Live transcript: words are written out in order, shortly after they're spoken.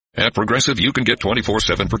At Progressive, you can get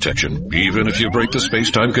 24/7 protection, even if you break the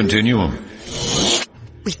space-time continuum.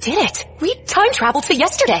 We did it! We time traveled to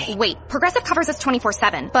yesterday! Wait, Progressive covers us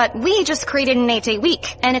 24/7, but we just created an 8-day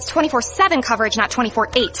week, and it's 24/7 coverage, not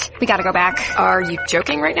 24/8. We gotta go back. Are you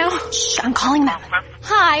joking right now? Shh, I'm calling them.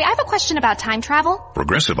 Hi, I have a question about time travel.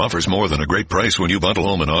 Progressive offers more than a great price when you bundle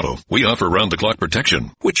home and auto. We offer round-the-clock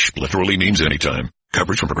protection, which literally means anytime.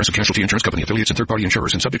 Coverage from Progressive Casualty Insurance Company, affiliates, and third-party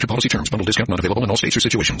insurers, and subject to policy terms. Bundle discount not available in all states or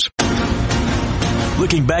situations.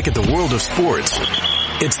 Looking back at the world of sports,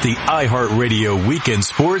 it's the iHeartRadio Weekend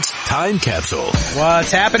Sports Time Capsule.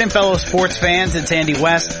 What's happening, fellow sports fans? It's Andy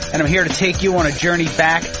West, and I'm here to take you on a journey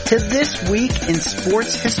back to this week in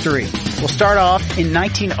sports history. We'll start off in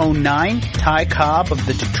 1909. Ty Cobb of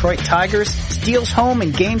the Detroit Tigers steals home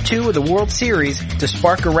in Game 2 of the World Series to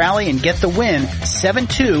spark a rally and get the win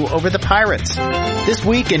 7-2 over the Pirates. This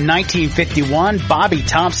week in 1951, Bobby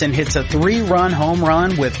Thompson hits a 3-run home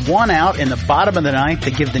run with 1 out in the bottom of the ninth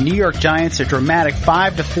to give the New York Giants a dramatic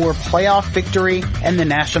 5-4 playoff victory and the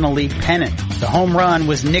National League pennant. The home run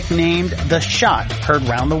was nicknamed The Shot, heard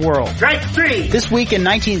round the world. Strike 3! This week in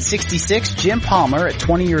 1966, Jim Palmer, at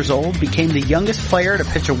 20 years old, became the youngest player to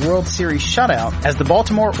pitch a World Series shutout as the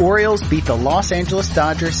Baltimore Orioles beat the Los Angeles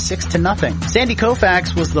Dodgers 6-0. Sandy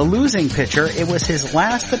Koufax was the losing pitcher. It was his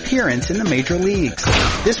last appearance in the major leagues.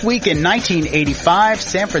 This week in 1985,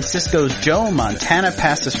 San Francisco's Joe Montana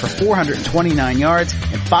passes for 429 yards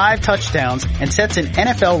and 5 touchdowns and sets an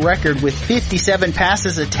NFL record with 57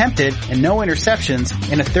 passes attempted and no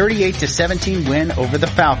interceptions in a 38-17 win over the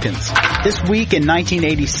Falcons. This week in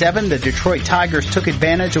 1987, the Detroit Tigers took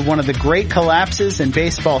advantage of one of the great collapses in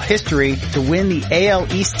baseball history to win the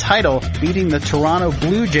AL East title, beating the Toronto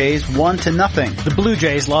Blue Jays 1-0. The Blue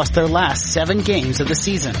Jays lost their last 7 games of the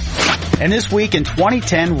season. And this week in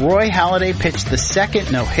 2010, Roy Halladay pitched the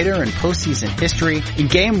second no-hitter in postseason history in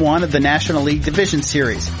Game 1 of the National League Division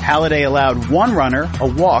Series. Halladay allowed 1 runner, a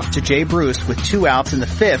walk, to Jay Bruce with 2 outs in the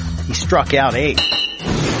 5th. He struck out 8.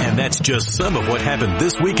 And that's just some of what happened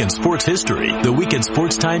this week in sports history. The Weekend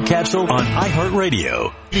Sports Time Capsule on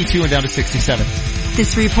iHeartRadio. 82 and down to 67.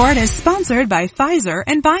 This report is sponsored by Pfizer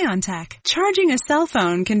and BioNTech. Charging a cell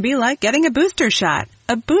phone can be like getting a booster shot.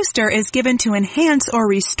 A booster is given to enhance or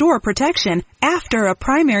restore protection after a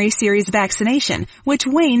primary series vaccination, which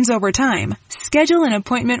wanes over time. Schedule an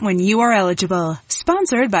appointment when you are eligible.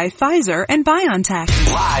 Sponsored by Pfizer and BioNTech.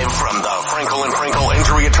 Live from the Frankel and Frankel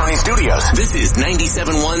Injury Attorney Studios, this is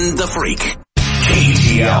 97.1 The Freak.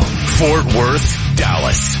 KTL, Fort Worth,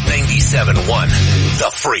 Dallas. 97.1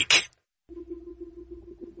 The Freak.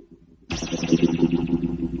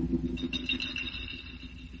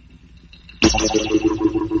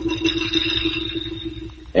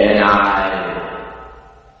 And I,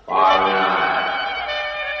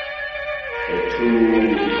 the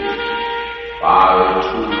 2, 5, 2,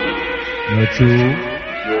 No 2.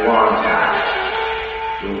 you want that,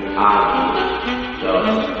 you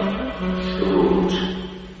just shoot.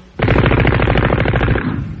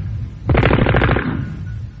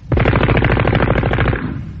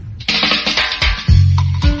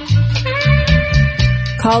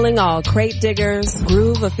 Calling all crate diggers,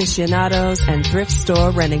 groove aficionados, and thrift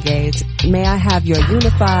store renegades. May I have your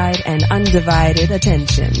unified and undivided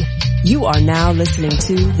attention. You are now listening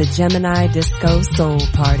to the Gemini Disco Soul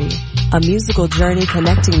Party, a musical journey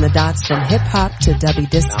connecting the dots from hip-hop to dubby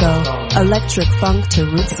disco, electric funk to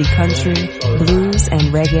rootsy country, blues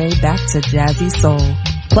and reggae back to jazzy soul,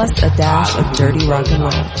 plus a dash of dirty rock and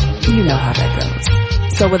roll. You know how that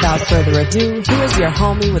goes. So without further ado, here's your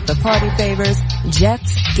homie with the party favors, Jeff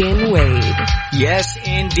Skin Wade. Yes,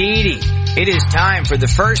 indeedy. It is time for the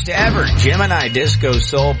first ever Gemini Disco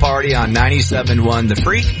Soul Party on 97.1 The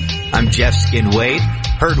Freak. I'm Jeff Skin Wade.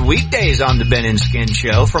 Heard weekdays on the Ben and Skin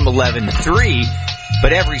Show from 11 to 3.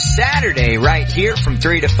 But every Saturday right here from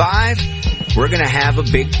 3 to 5, we're going to have a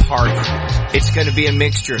big party. It's going to be a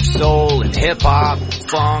mixture of soul and hip-hop,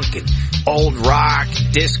 funk, and old rock,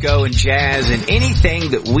 disco, and jazz, and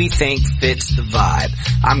anything that we think fits the vibe.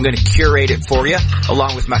 I'm going to curate it for you,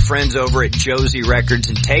 along with my friends over at Josie Records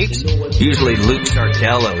and Tapes. Usually Luke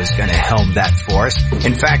Sardello is going to helm that for us.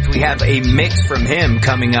 In fact, we have a mix from him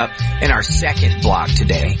coming up in our second block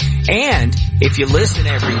today. And if you listen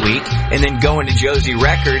every week and then go into Josie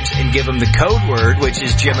Records and give them the code word, which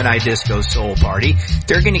is Gemini Disco Soul Party,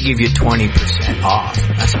 they're going to give you 20% off.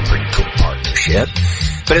 That's a pretty cool partnership.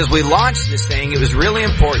 But as we launched this thing, it was really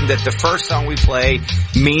important that the first song we play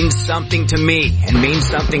means something to me and means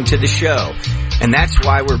something to the show. And that's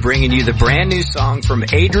why we're bringing you the brand new song from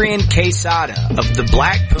Adrian Quesada of the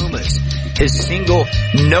Black Pumas. his single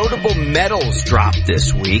Notable Medals dropped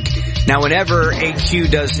this week. Now whenever AQ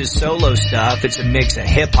does his solo stuff, it's a mix of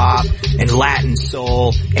hip hop and Latin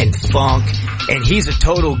soul and funk, and he's a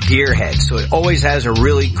total gearhead, so it always has a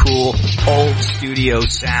really cool old studio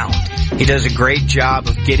sound. He does a great job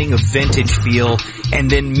of getting a vintage feel and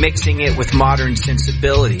then mixing it with modern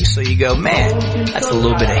sensibility. So you go, man, that's a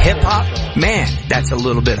little bit of hip hop. Man, that's a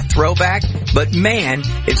little bit of throwback. But man,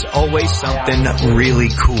 it's always something really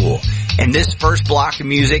cool. And this first block of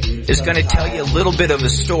music is going to tell you a little bit of a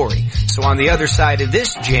story. So on the other side of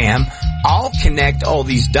this jam, I'll connect all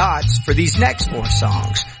these dots for these next 4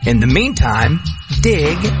 songs. In the meantime,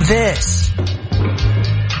 dig this.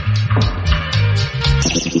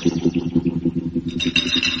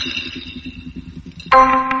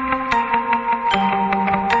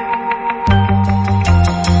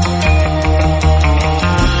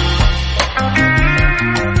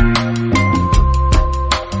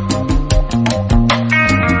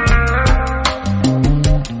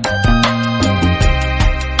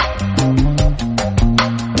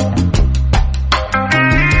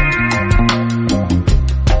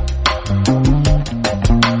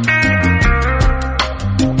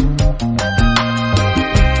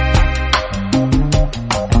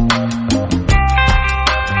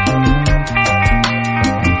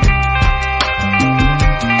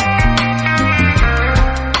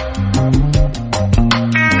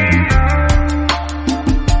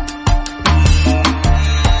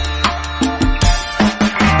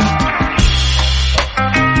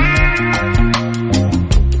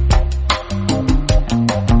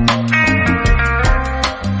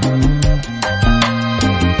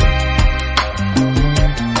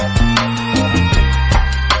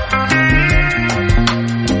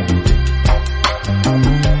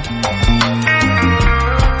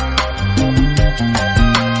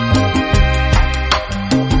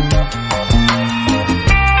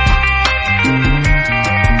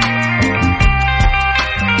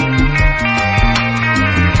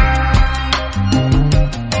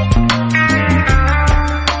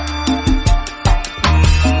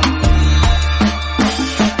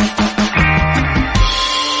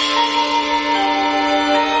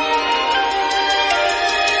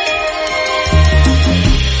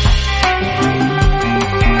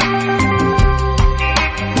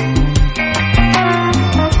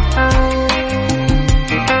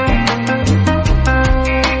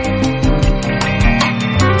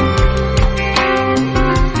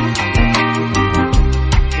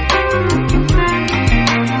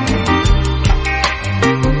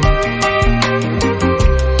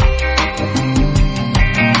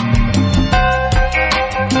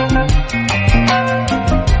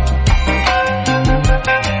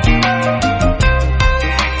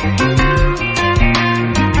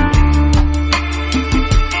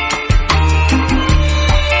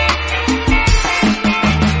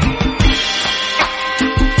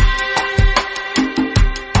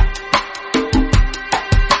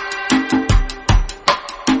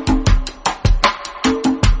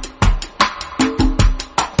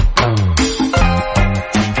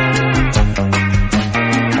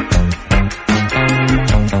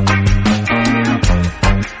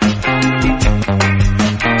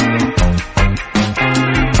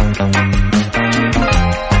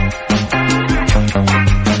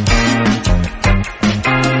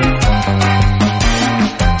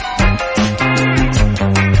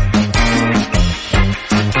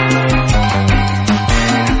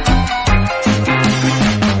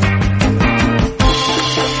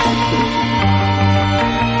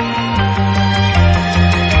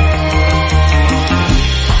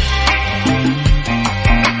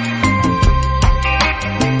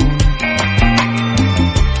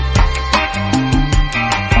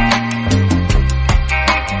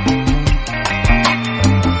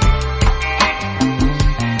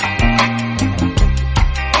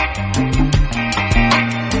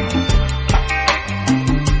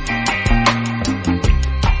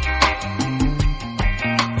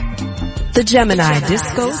 The Gemini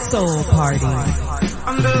Disco Soul Party.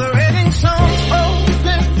 Under the rating song,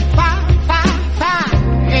 open, fire.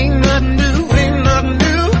 Ain't nothing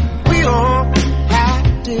new. We all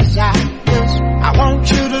have desires. I want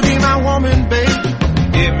you to be my woman, babe.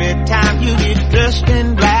 Every time you get dressed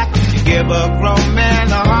in black, you give a grown man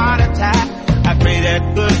a heart attack. I pray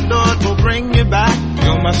that good Lord will bring you back.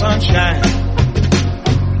 You're my sunshine.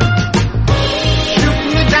 Shoot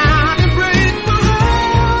me down.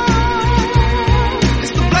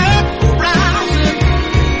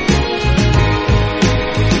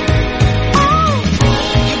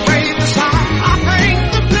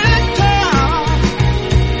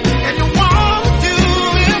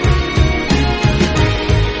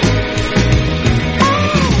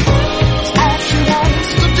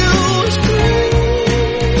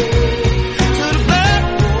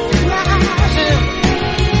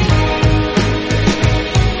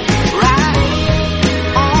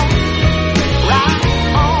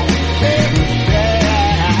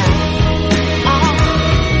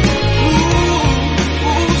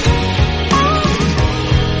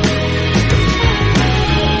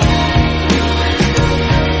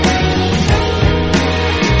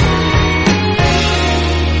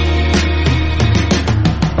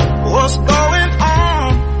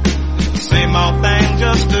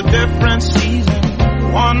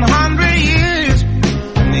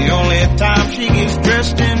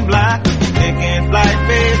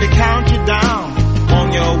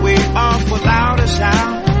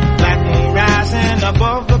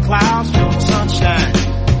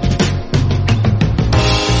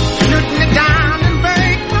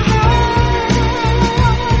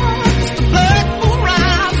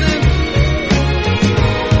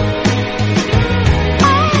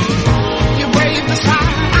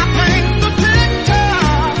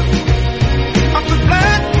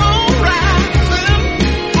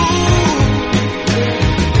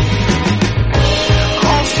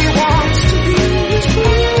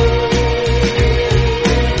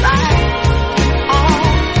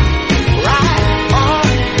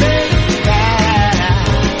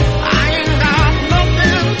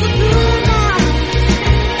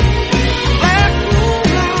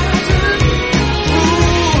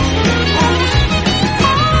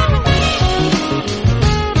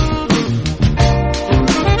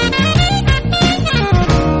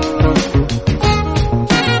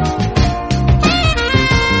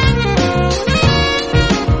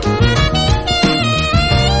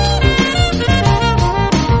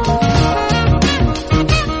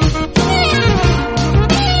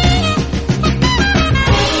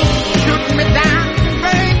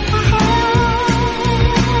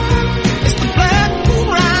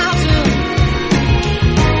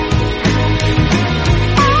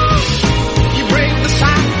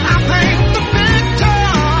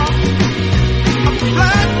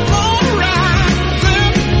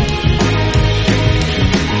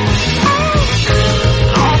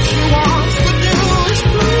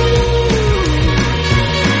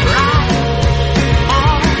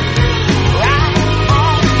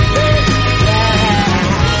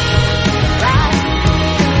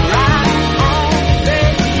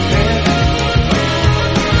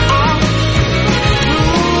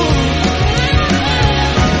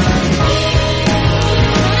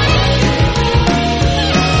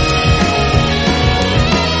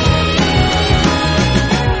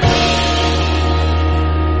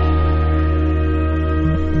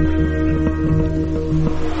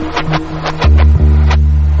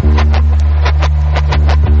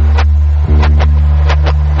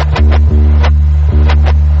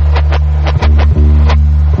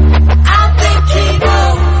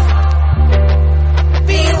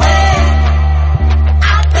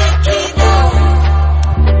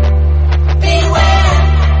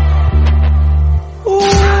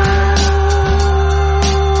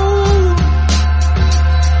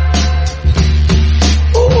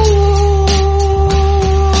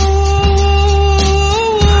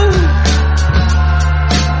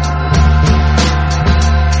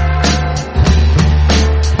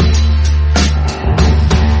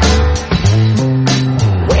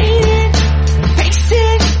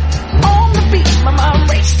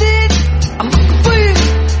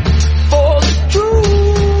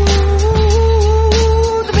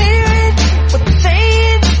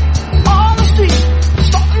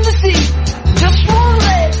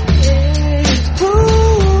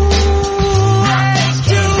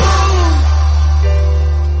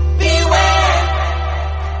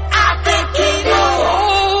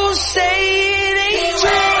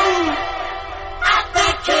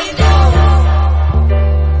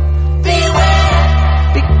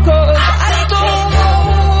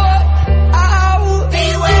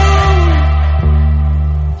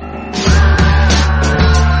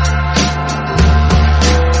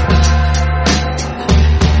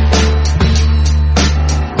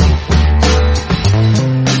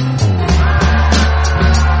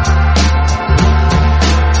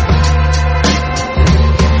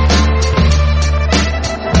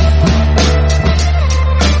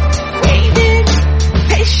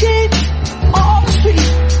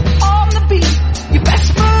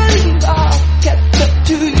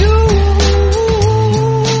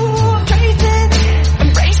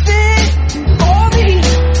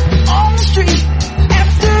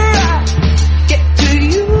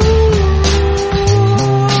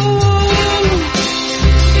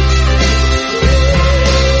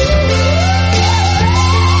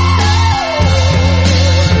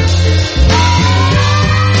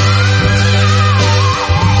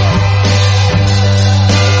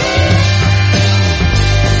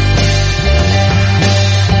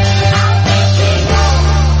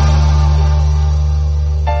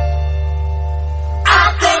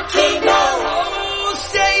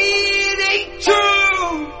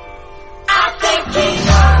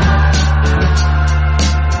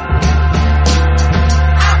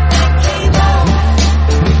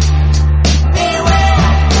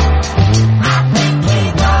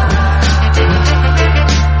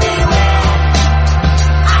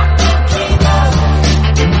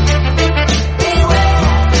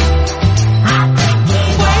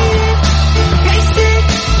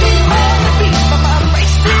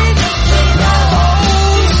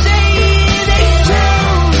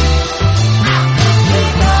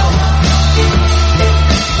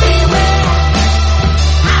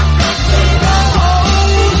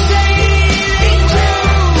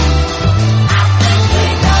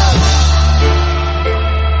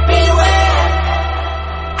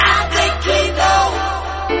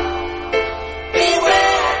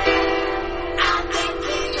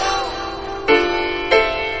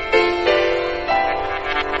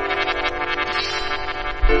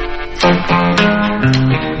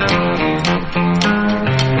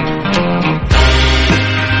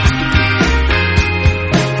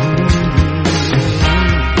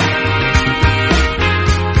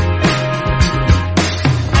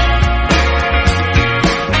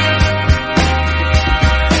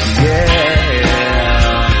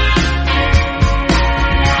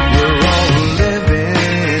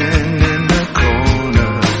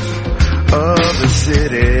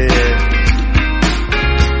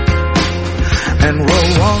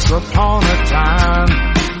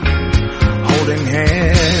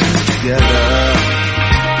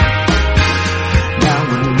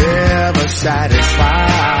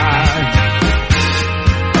 satisfied.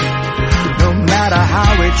 No matter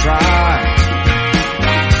how we try,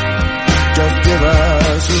 just give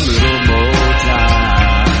us a little more time.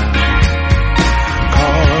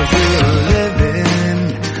 'Cause we're living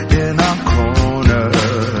in our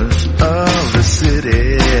corners of the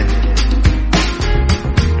city.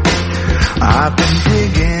 I've been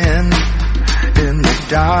digging in the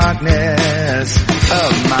darkness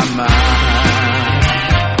of my mind.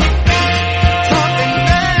 Something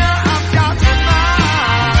there I've got to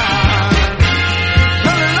find.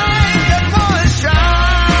 The light that must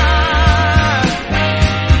shine,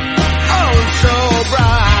 oh so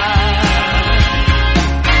bright.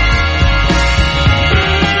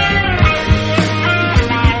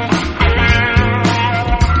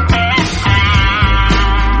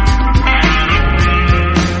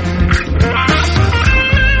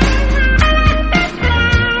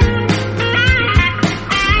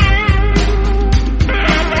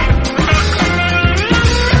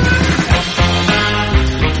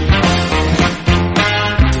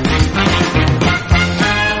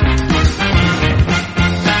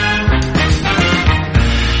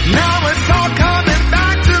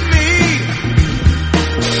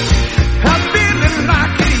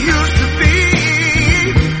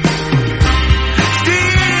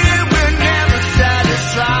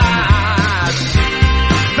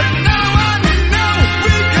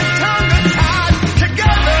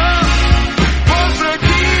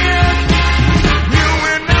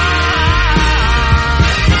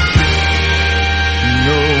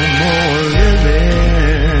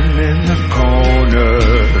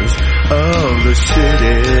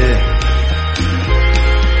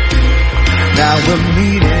 Now we're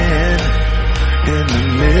meeting in the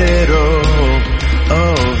middle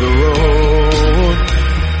of the road.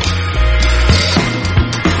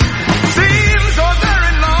 Seems so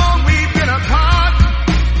very long we've been apart.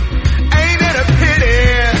 Ain't it a pity?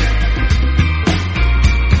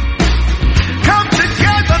 Come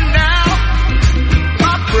together now,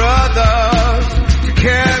 my brothers, to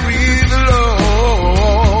carry the load.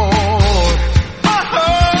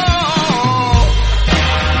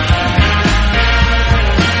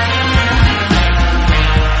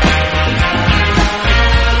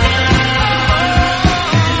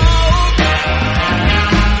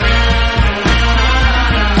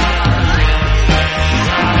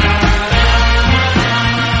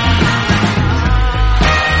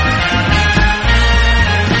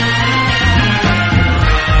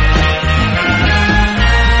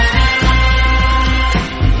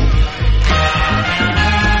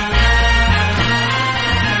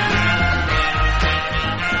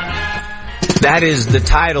 That is the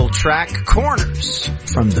title track, Corners,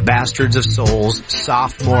 from the Bastards of Soul's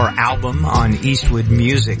sophomore album on Eastwood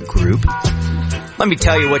Music Group. Let me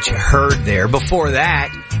tell you what you heard there. Before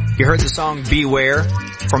that, you heard the song Beware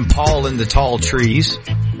from Paul and the Tall Trees.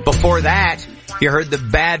 Before that, you heard the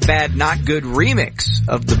Bad Bad Not Good remix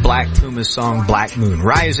of the Black Pumas song Black Moon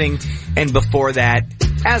Rising. And before that,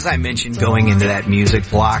 as I mentioned going into that music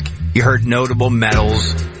block, you heard Notable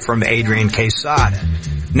Medals from Adrian Quesada.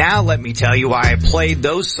 Now let me tell you why I played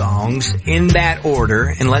those songs in that order,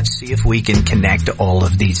 and let's see if we can connect all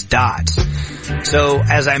of these dots. So,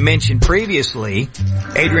 as I mentioned previously,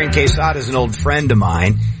 Adrian Quesada is an old friend of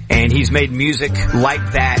mine, and he's made music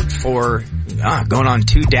like that for going on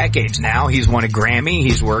 2 decades now. He's won a Grammy,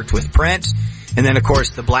 he's worked with Prince, and then of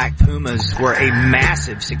course the Black Pumas were a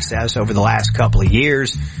massive success over the last couple of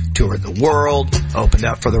years. Toured the world, opened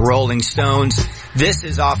up for the Rolling Stones. This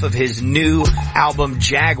is off of his new album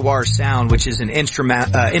Jaguar Sound, which is an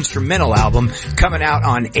instrumental album coming out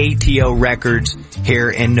on ATO Records here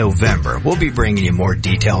in November. We'll be bringing you more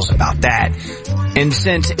details about that. And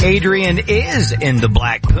since Adrian is in the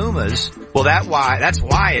Black Pumas, well that's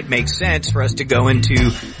why it makes sense for us to go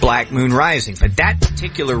into Black Moon Rising. But that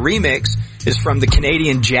particular remix is from the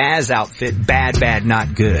Canadian jazz outfit Bad Bad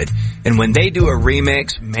Not Good. And when they do a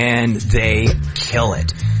remix, man, they kill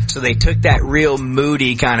it. So they took that real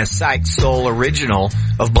moody kind of psyched soul original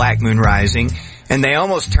of Black Moon Rising, and they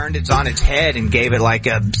almost turned it on its head and gave it like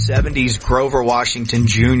a 70s Grover Washington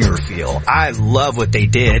Jr. feel. I love what they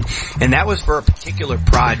did, and that was for a particular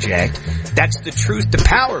project. That's the Truth to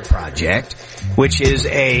Power project, which is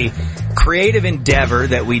a creative endeavor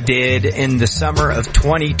that we did in the summer of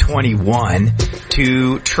 2021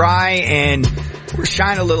 to try and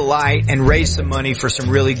shine a little light and raise some money for some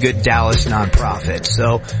really good Dallas nonprofits.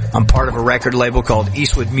 So I'm part of a record label called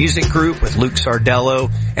Eastwood Music Group with Luke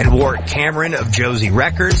Sardello and Warwick Cameron of Josie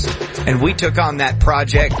Records. And we took on that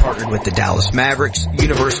project, partnered with the Dallas Mavericks,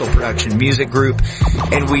 Universal Production Music Group,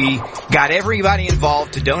 and we got everybody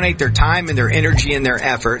involved to donate their time and their energy and their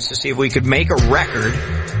efforts to see if we could make a record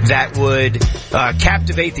that would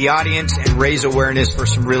captivate the audience and raise awareness for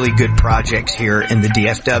some really good projects here in the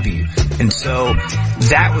DFW. And so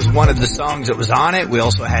that was one of the songs that was on it. We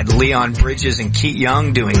also had Leon Bridges and Keith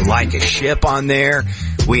Young doing Like a Ship on there.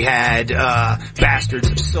 We had Bastards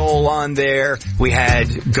of Soul on there. We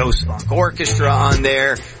had Ghost Funk Orchestra on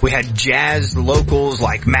there. We had jazz locals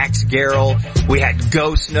like Max Garrell. We had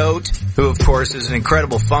Ghost Note, who of course is an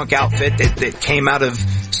incredible funk outfit that came out of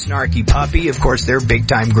Snarky Puppy. Of course, they're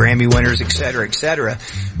big-time Grammy winners, et cetera, et cetera.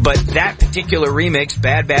 But that particular remix,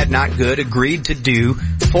 Bad Bad Not Good, agreed to do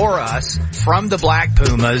for us from the Black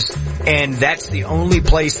Pumas, and that's the only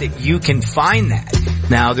place that you can find that.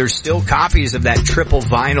 Now, there's still copies of that triple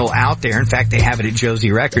vinyl out there. In fact, they have it at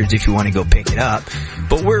Josie Records if you want to go pick it up.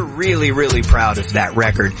 But we're really, really proud of that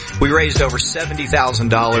record. We raised over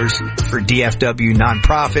 $70,000 for DFW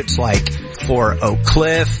nonprofits like For Oak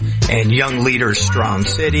Cliff and Young Leaders Strong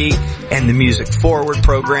City and the Music Forward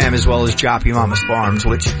program, as well as Joppy Mama's Farms,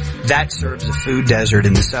 which that serves a food desert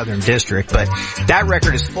in the Southern District. But that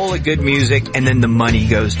record is full of good music, and then the money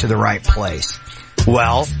goes to the right place.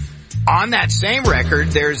 Well, on that same record,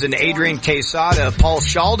 there's an Adrian Quesada, Paul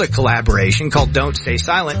Shalda collaboration called Don't Stay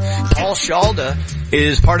Silent. Paul Shalda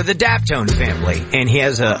is part of the Daptone family, and he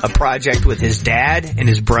has a project with his dad and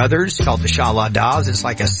his brothers called the Shaladas. It's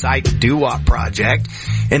like a psych doo-wop project.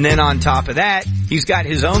 And then on top of that, he's got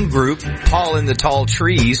his own group, Paul and the Tall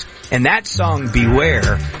Trees, and that song,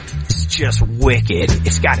 Beware, is just wicked.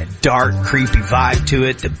 It's got a dark, creepy vibe to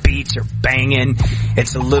it. The beats are banging.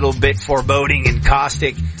 It's a little bit foreboding and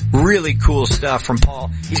caustic. Really cool stuff from Paul.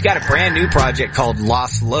 He's got a brand new project called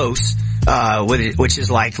Los Los, which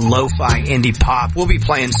is like lo-fi indie pop. We'll be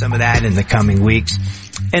playing some of that in the coming weeks.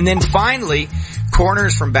 And then finally,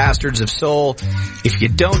 Corners from Bastards of Soul. If you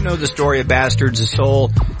don't know the story of Bastards of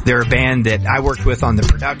Soul, they're a band that I worked with on the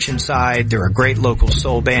production side. They're a great local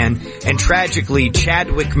soul band. And tragically,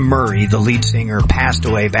 Chadwick Murray, the lead singer, passed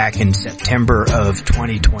away back in September of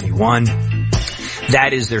 2021.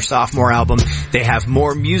 That is their sophomore album. They have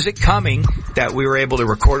more music coming that we were able to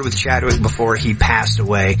record with Chadwick before he passed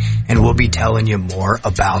away, and we'll be telling you more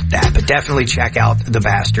about that. But definitely check out the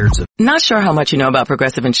Bastards. Not sure how much you know about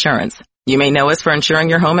Progressive Insurance. You may know us for insuring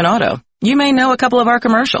your home and auto. You may know a couple of our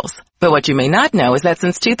commercials. But what you may not know is that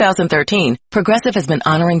since 2013, Progressive has been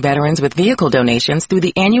honoring veterans with vehicle donations through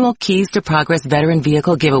the annual Keys to Progress Veteran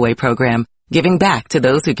Vehicle Giveaway Program, giving back to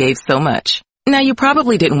those who gave so much. Now, you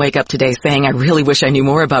probably didn't wake up today saying, I really wish I knew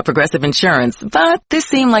more about Progressive Insurance, but this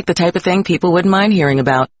seemed like the type of thing people wouldn't mind hearing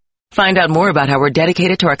about. Find out more about how we're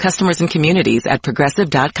dedicated to our customers and communities at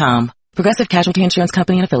Progressive.com. Progressive Casualty Insurance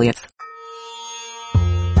Company and Affiliates.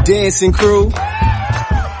 Dancing crew,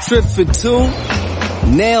 trip for two,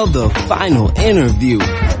 nail the final interview,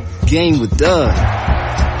 game with Doug,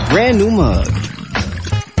 brand new mug.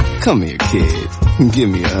 Come here, kid, give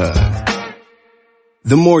me a hug.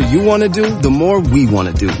 The more you want to do, the more we want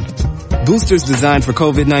to do. Boosters designed for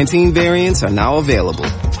COVID-19 variants are now available.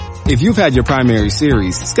 If you've had your primary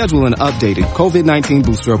series, schedule an updated COVID-19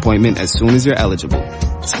 booster appointment as soon as you're eligible.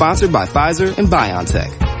 Sponsored by Pfizer and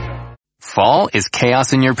BioNTech. Fall is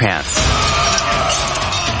chaos in your pants.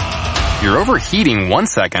 You're overheating 1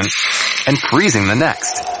 second and freezing the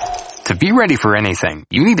next. To be ready for anything,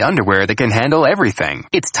 you need underwear that can handle everything.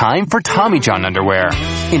 It's time for Tommy John underwear.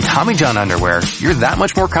 In Tommy John underwear, you're that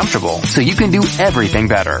much more comfortable, so you can do everything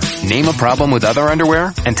better. Name a problem with other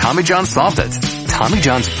underwear, and Tommy John solved it. Tommy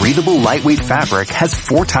John's breathable, lightweight fabric has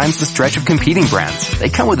 4 times the stretch of competing brands. They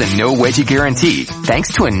come with a no wedgie guarantee,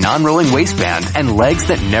 thanks to a non-rolling waistband and legs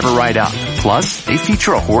that never ride up. Plus, they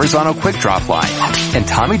feature a horizontal quick drop line. And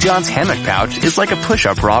Tommy John's hammock pouch is like a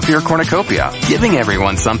push-up bra for your cornucopia, giving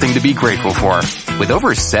everyone something to be grateful for. With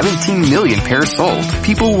over 17 million pairs sold,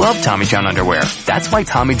 people love Tommy John underwear. That's why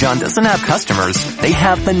Tommy John doesn't have customers, they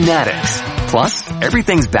have fanatics. Plus,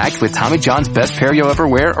 everything's backed with Tommy John's best pair you'll ever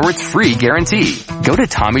wear or it's free guarantee. Go to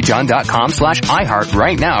TommyJohn.com/iHeart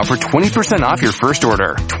right now for 20% off your first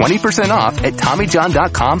order. 20% off at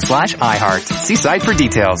TommyJohn.com/iHeart. See site for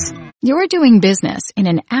details. You're doing business in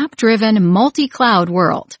an app-driven, multi-cloud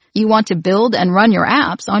world. You want to build and run your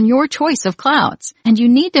apps on your choice of clouds, and you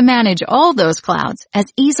need to manage all those clouds as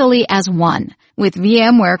easily as one. With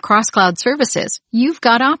VMware Cross-Cloud Services, you've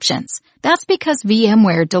got options. That's because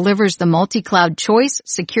VMware delivers the multi-cloud choice,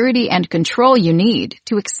 security, and control you need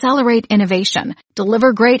to accelerate innovation,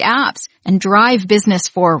 deliver great apps, and drive business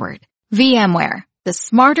forward. VMware, the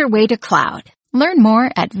smarter way to cloud. Learn more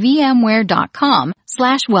at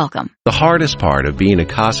vmware.com/welcome. The hardest part of being a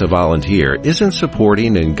CASA volunteer isn't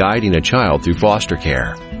supporting and guiding a child through foster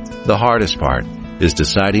care. The hardest part is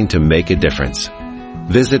deciding to make a difference.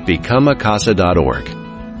 Visit becomeacasa.org.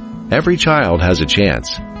 Every child has a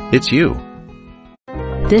chance. It's you.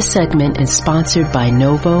 This segment is sponsored by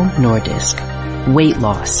Novo Nordisk. Weight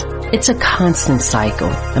loss. It's a constant cycle.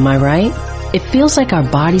 Am I right? It feels like our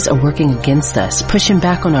bodies are working against us, pushing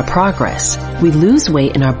back on our progress. We lose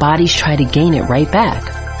weight and our bodies try to gain it right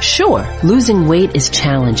back. Sure, losing weight is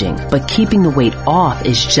challenging, but keeping the weight off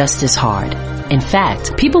is just as hard. In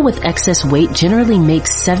fact, people with excess weight generally make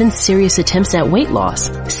 7 serious attempts at weight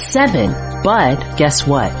loss. 7! But guess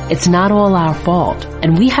what? It's not all our fault,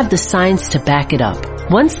 and we have the science to back it up.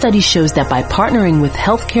 One study shows that by partnering with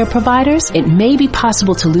healthcare providers, it may be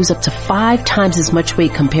possible to lose up to 5 times as much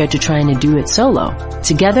weight compared to trying to do it solo.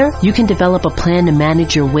 Together, you can develop a plan to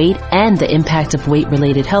manage your weight and the impact of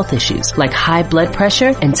weight-related health issues like high blood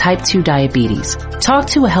pressure and type 2 diabetes. Talk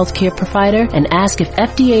to a healthcare provider and ask if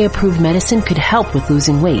FDA-approved medicine could help with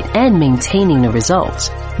losing weight and maintaining the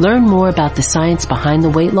results. Learn more about the science behind the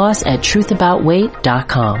weight loss at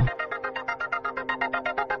truthaboutweight.com.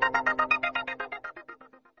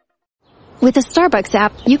 With the Starbucks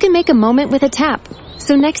app, you can make a moment with a tap.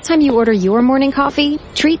 So next time you order your morning coffee,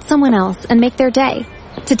 treat someone else and make their day.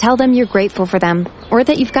 To tell them you're grateful for them, or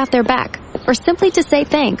that you've got their back, or simply to say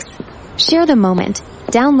thanks. Share the moment.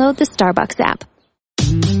 Download the Starbucks app.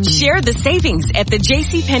 Share the savings at the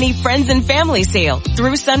JCPenney Friends and Family Sale.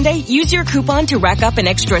 Through Sunday, use your coupon to rack up an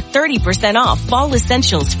extra 30% off fall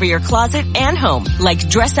essentials for your closet and home, like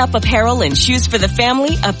dress-up apparel and shoes for the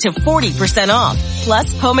family up to 40% off.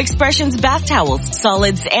 Plus, Home Expressions bath towels,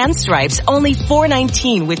 solids and stripes, only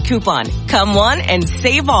 $4.19 with coupon. Come one and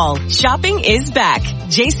save all. Shopping is back.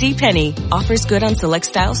 JCPenney. Offers good on select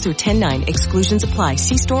styles through 10/9. Exclusions apply.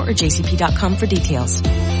 See store or jcp.com for details.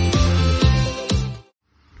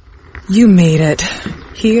 You made it.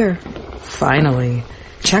 Here. Finally.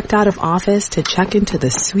 Checked out of office to check into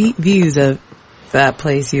the sweet views of that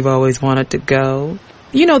place you've always wanted to go.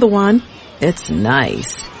 You know the one. It's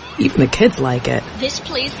nice. Even the kids like it. This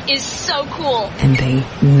place is so cool. And they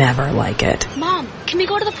never like it. Mom, can we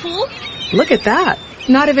go to the pool? Look at that.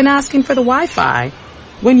 Not even asking for the Wi-Fi.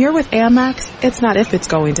 When you're with Amex, it's not if it's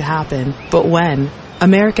going to happen, but when.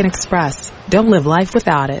 American Express. Don't live life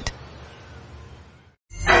without it.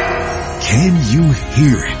 Can you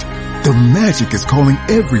hear it? The magic is calling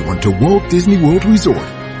everyone to Walt Disney World Resort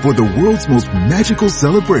for the world's most magical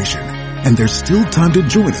celebration. And there's still time to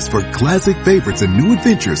join us for classic favorites and new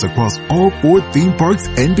adventures across all 4 theme parks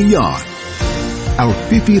and beyond. Our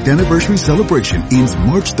 50th anniversary celebration ends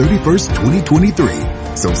March 31st, 2023.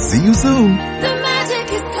 So see you soon. The magic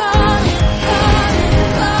is calling.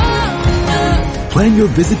 Plan your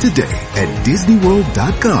visit today at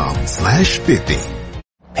disneyworld.com/50.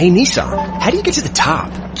 Hey Nissan, how do you get to the top?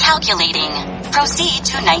 Calculating. Proceed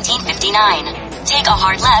to 1959. Take a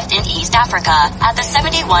hard left in East Africa at the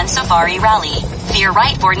 71 Safari Rally. Veer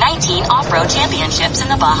right for 19 off-road championships in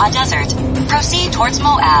the Baja Desert. Proceed towards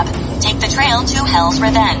Moab. Take the trail to Hell's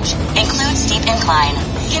Revenge. Includes steep incline.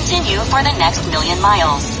 Continue for the next 1,000,000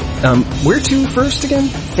 miles. Where to first again?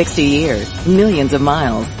 60 years, millions of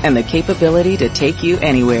miles, and the capability to take you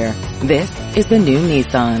anywhere. This is the new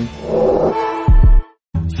Nissan.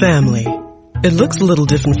 Family. It looks a little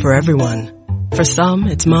different for everyone. For some,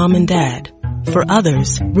 it's mom and dad. For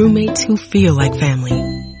others, roommates who feel like family.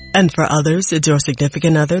 And for others, it's your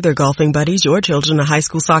significant other, their golfing buddies, your children, a high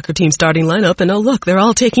school soccer team starting lineup, and oh look, they're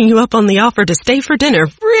all taking you up on the offer to stay for dinner,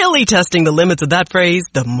 really testing the limits of that phrase,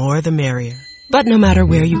 the more the merrier. But no matter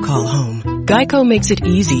where you call home, Geico makes it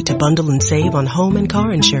easy to bundle and save on home and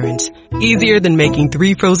car insurance. Easier than making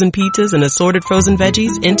 3 frozen pizzas and assorted frozen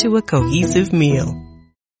veggies into a cohesive meal.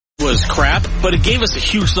 Was crap, but it gave us a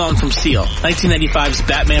huge song from Seal. 1995's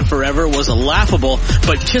Batman Forever was a laughable,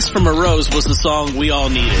 but Kiss from a Rose was the song we all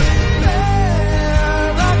needed.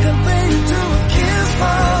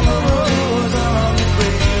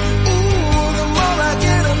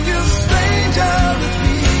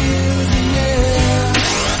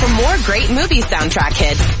 For more great movie soundtrack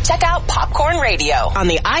hits, check out Popcorn Radio on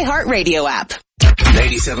the iHeartRadio app.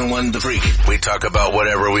 97.1 The Freak. We talk about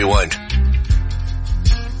whatever we want.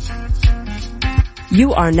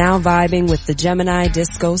 You are now vibing with the Gemini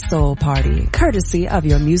Disco Soul Party, courtesy of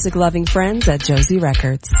your music-loving friends at Josie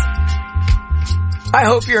Records. I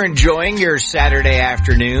hope you're enjoying your Saturday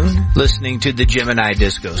afternoon listening to the Gemini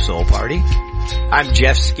Disco Soul Party. I'm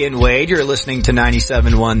Jeff Skin Wade. You're listening to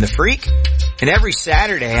 97.1 The Freak. And every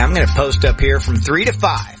Saturday I'm going to post up here from 3 to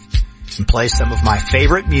 5 and play some of my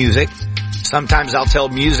favorite music. Sometimes I'll tell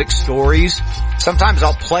music stories. Sometimes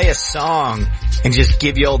I'll play a song and just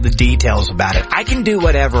give you all the details about it. I can do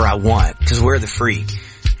whatever I want because we're The Freak.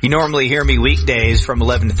 You normally hear me weekdays from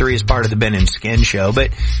 11 to 3 as part of the Ben and Skin Show, but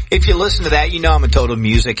if you listen to that, you know I'm a total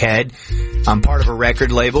music head. I'm part of a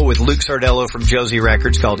record label with Luke Sardello from Josie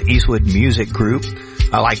Records called Eastwood Music Group.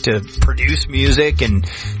 I like to produce music and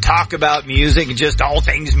talk about music and just all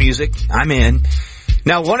things music. I'm in.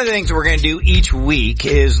 Now, one of the things we're going to do each week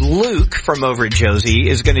is Luke from over at Josie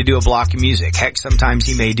is going to do a block of music. Heck, sometimes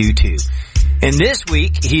he may do two. And this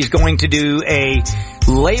week, he's going to do a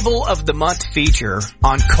Label of the Month feature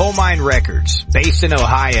on Coal Mine Records, based in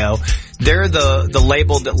Ohio. They're the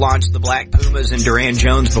label that launched the Black Pumas and Duran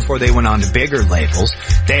Jones before they went on to bigger labels.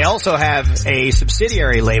 They also have a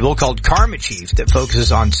subsidiary label called Karma Chief that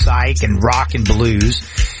focuses on psych and rock and blues.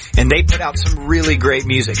 And they put out some really great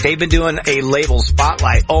music. They've been doing a label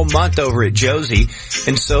spotlight all month over at Josie.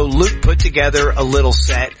 And so Luke put together a little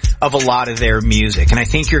set of a lot of their music. And I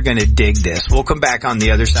think you're going to dig this. We'll come back on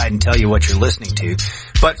the other side and tell you what you're listening to.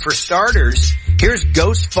 But for starters, here's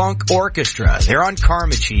Ghost Funk Orchestra. They're on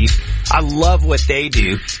Karma Chief. I love what they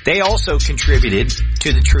do. They also contributed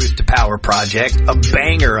to the Truth to Power project, a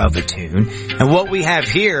banger of a tune. And what we have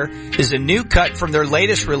here is a new cut from their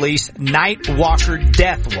latest release, Night Walker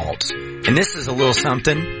Death Waltz. And this is a little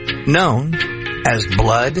something known as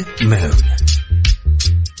Blood Moon.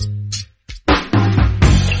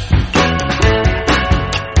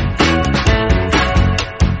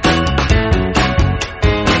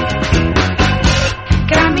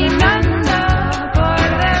 Caminando,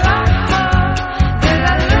 me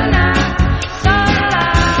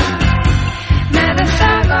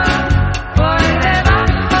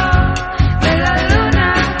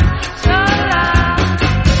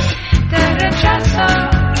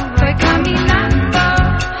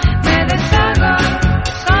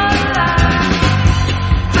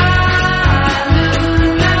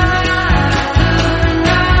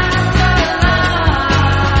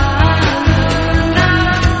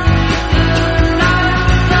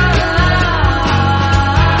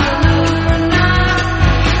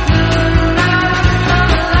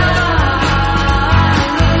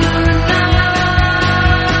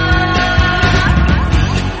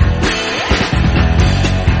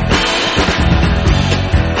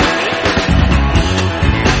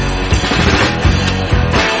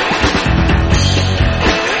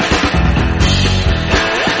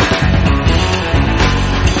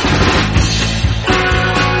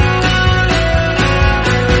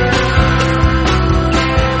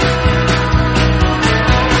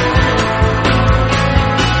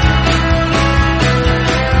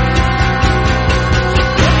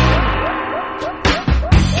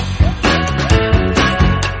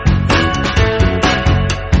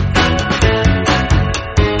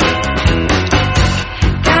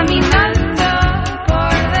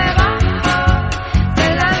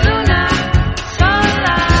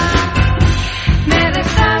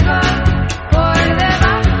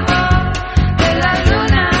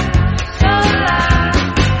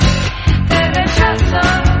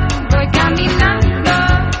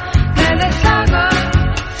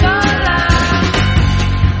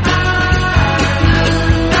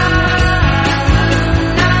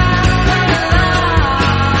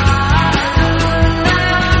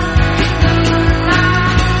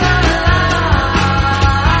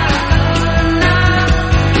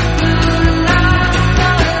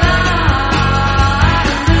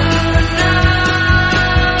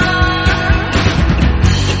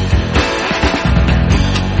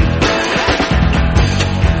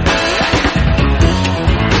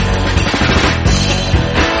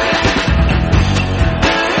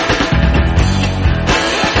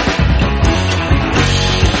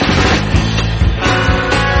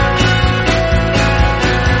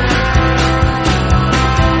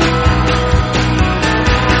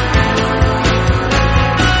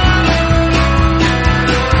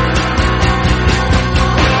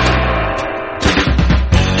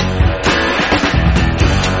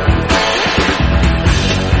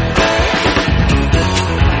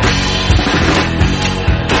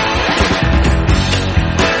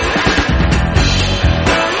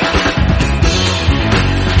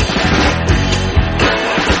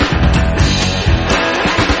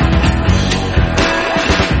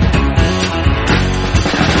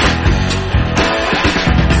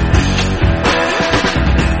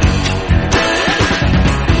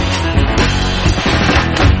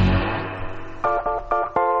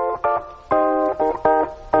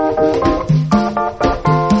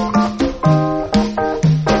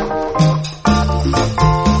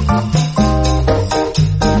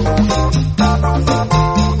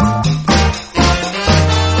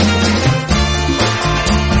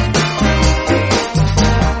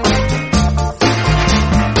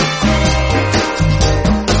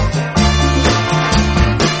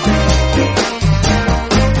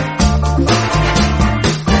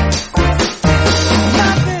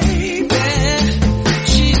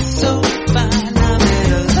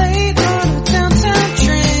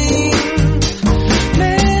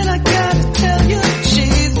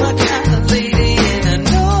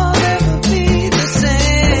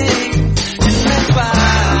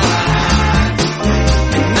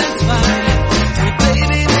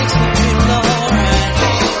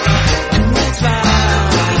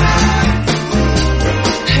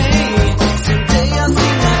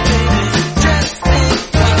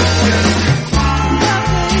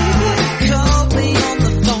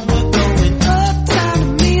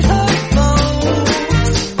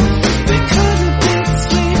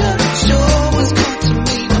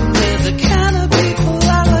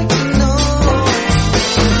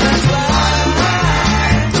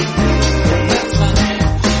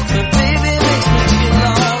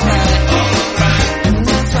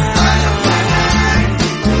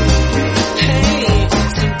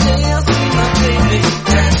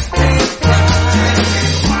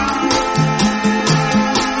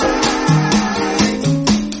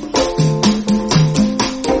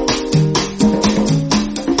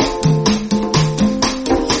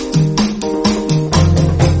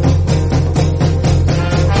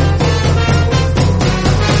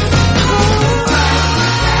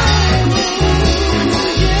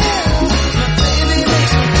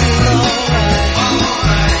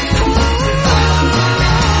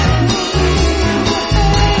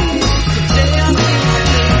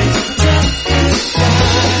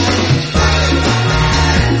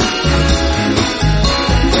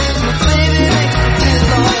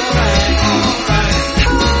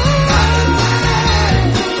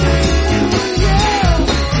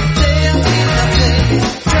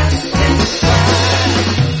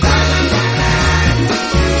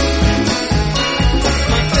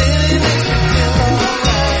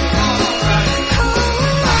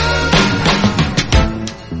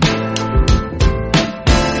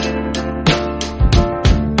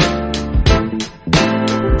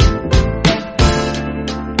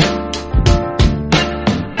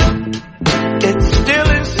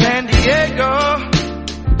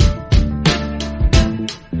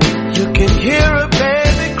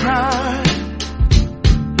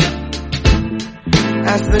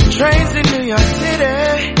trains in New York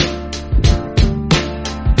City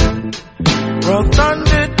roll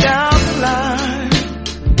thunder down the line.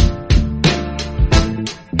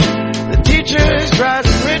 The teachers rise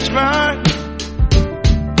in Richmond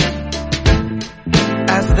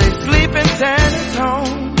as they sleep in San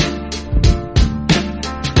Antonio,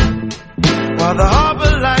 while the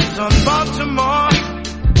harbor lights on Baltimore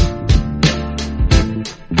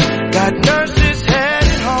got nurses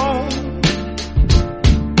headed home.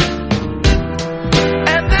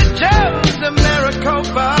 And the jails of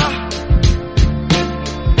Maricopa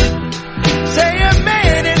say a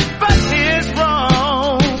man is but his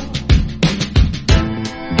wrong.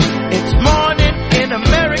 It's morning in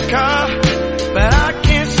America, but I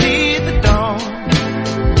can't see the dawn.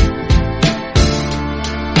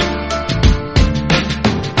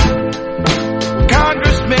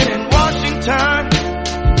 Congressmen in Washington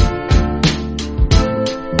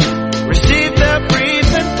receive their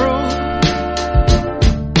breathing through,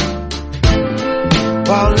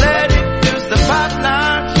 while letting fills the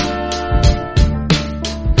pipelines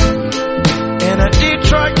in a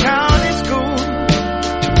Detroit County school.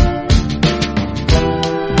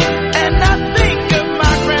 And I think of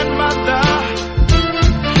my grandmother,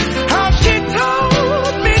 how she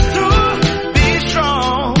told me to be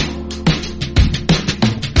strong.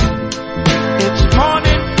 It's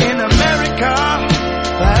morning in America,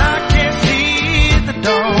 but I can't see the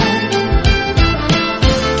dawn.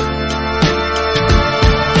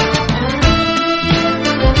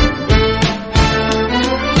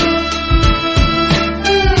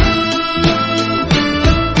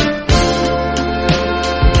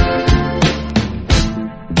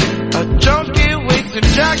 A junkie waits in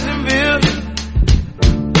Jacksonville,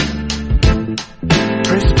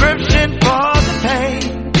 prescription for the pain.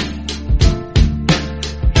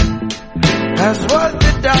 That's what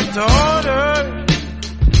the doctor ordered.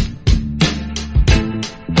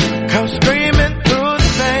 Come screaming through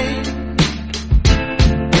the pain.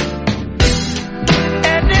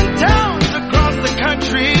 And in towns across the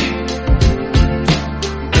country,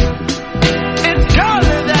 it's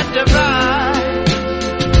color that divides.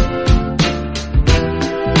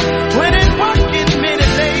 When in working men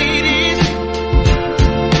and ladies,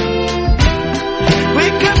 we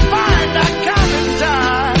can find our common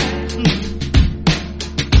tie.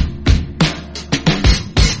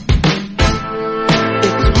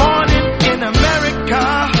 It's morning in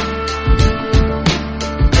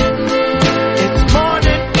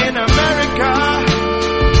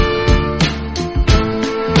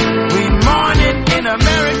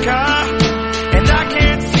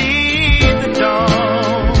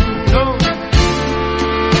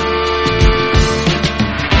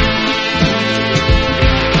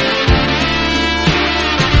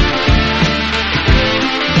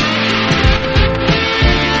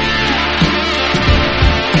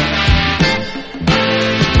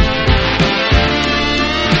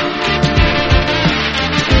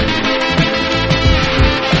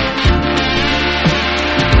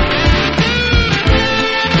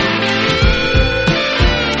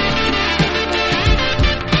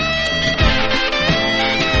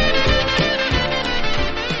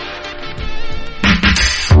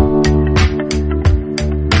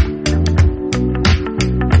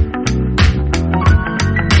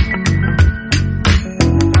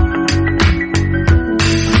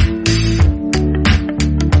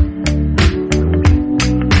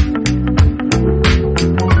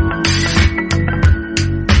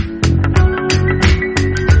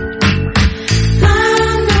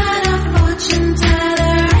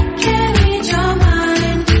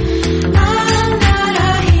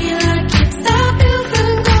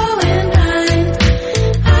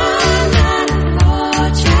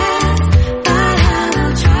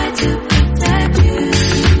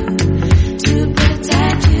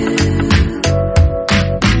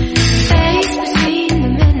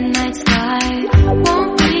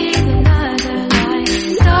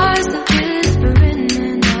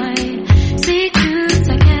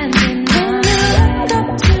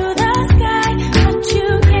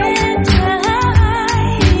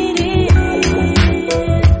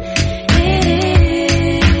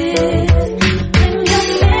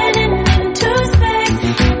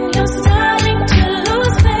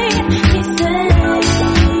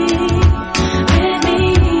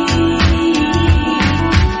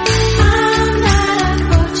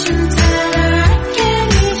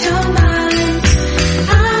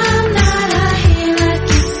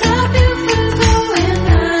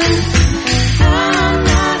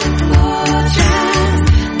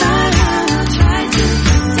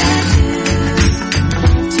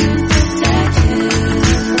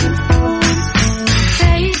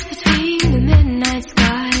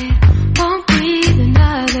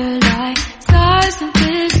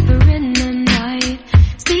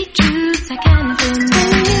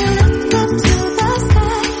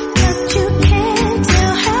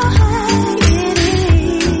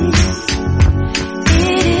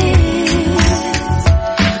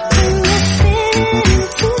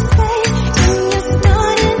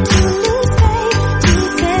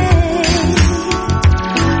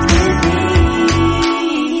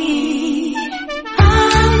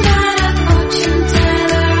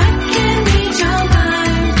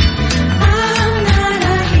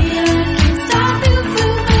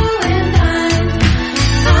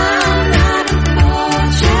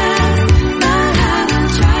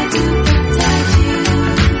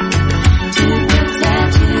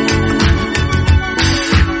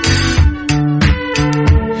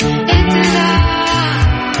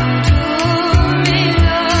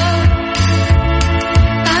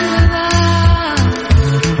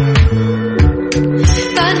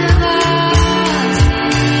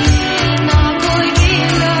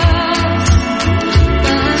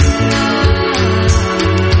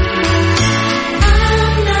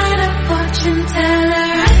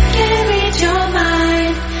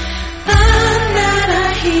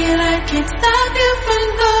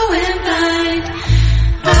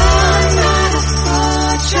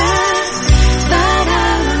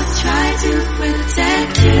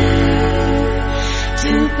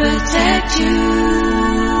protect you.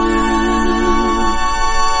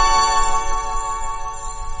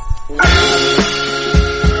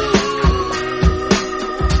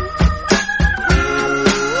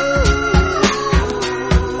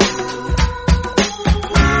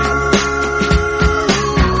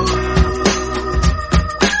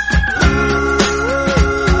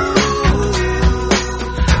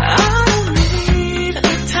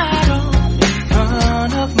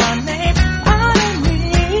 None of my name, I don't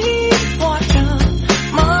need fortune,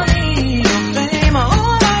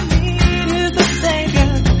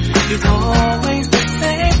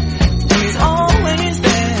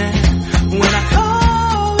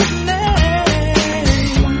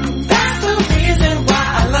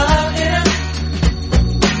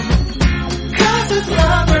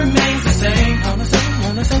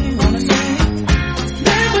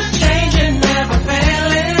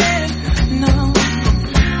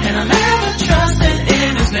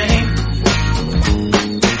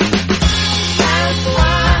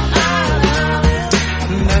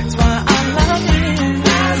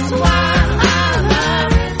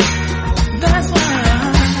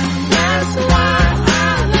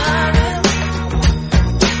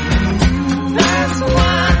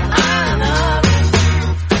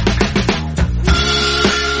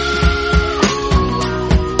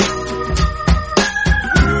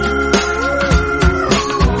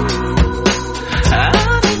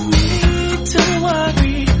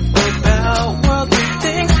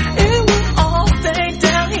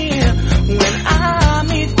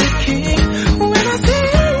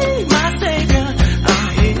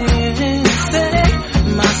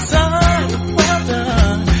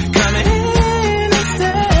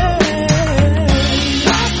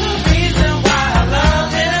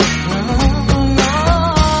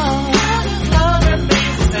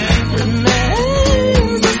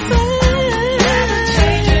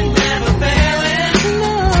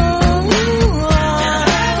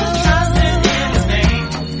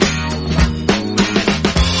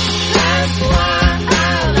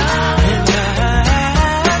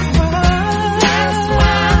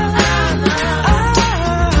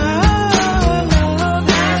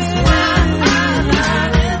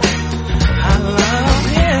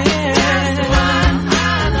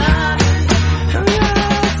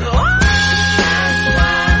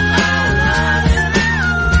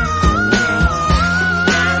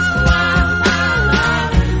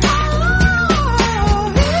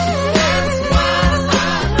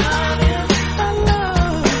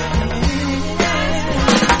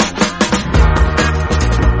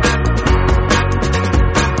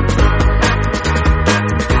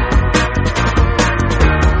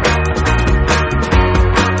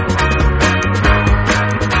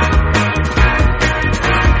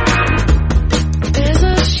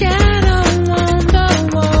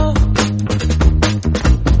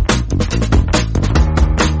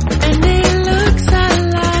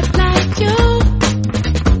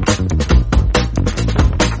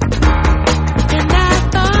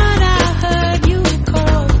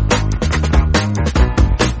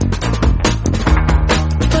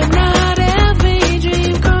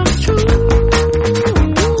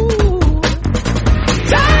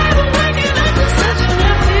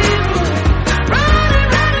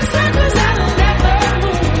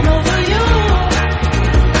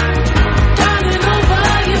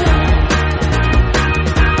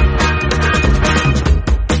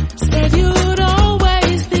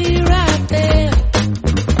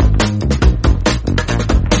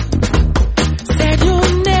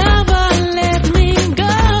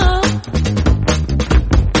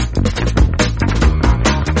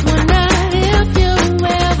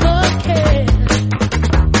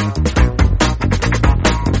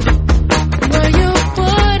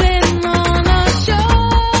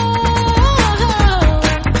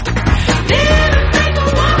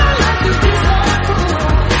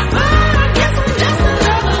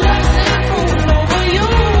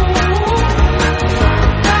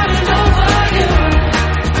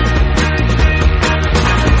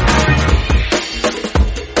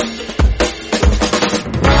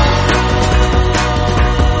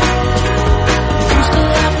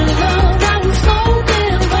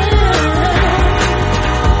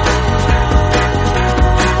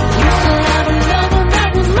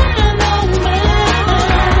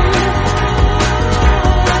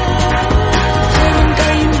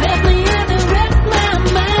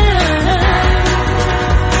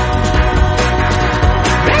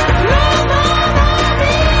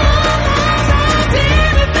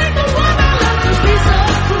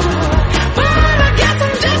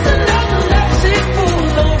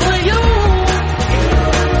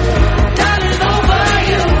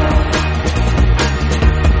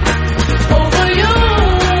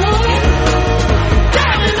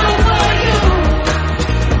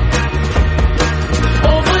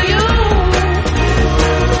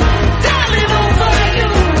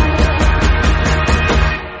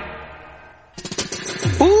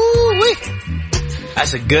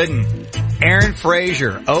 That's a good one. Aaron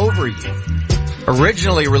Frazier, Over You.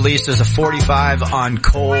 Originally released as a 45 on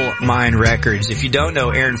Coal Mine Records. If you don't know,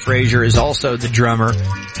 Aaron Frazier is also the drummer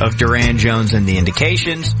of Duran Jones and the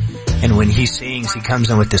Indications. And when he sings, he comes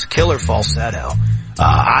in with this killer falsetto.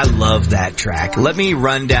 I love that track. Let me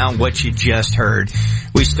run down what you just heard.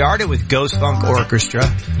 We started with Ghost Funk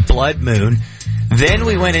Orchestra, Blood Moon. Then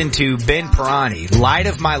we went into Ben Pirani, Light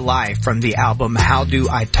of My Life from the album How Do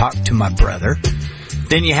I Talk to My Brother.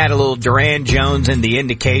 Then you had a little Duran Jones and the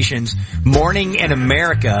Indications, Morning in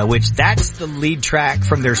America, which that's the lead track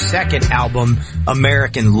from their second album,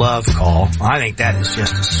 American Love Call. I think that is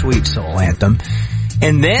just a sweet soul anthem.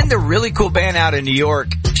 And then the really cool band out in New York,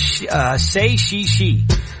 Say She.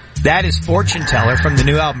 That is Fortune Teller from the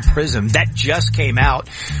new album Prism. That just came out.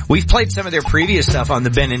 We've played some of their previous stuff on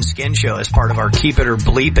the Ben and Skin show as part of our Keep It or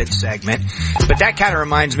Bleep It segment. But that kind of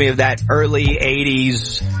reminds me of that early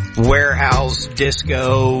 80s warehouse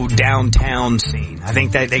disco downtown scene. I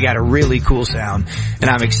think that they got a really cool sound, and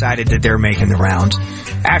I'm excited that they're making the rounds.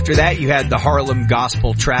 After that, you had the Harlem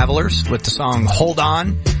Gospel Travelers with the song Hold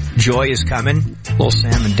On. Joy is Coming. Little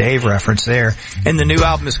Sam and Dave reference there. And the new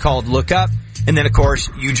album is called Look Up. And then, of course,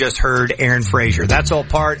 you just heard Aaron Frazier. That's all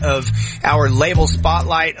part of our label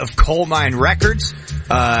spotlight of Coal Mine Records.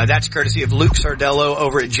 That's courtesy of Luke Sardello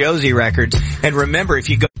over at Josie Records. And remember,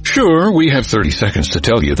 if you go... Sure, we have 30 seconds to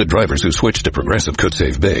tell you that drivers who switch to Progressive could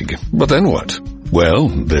save big. But then what? Well,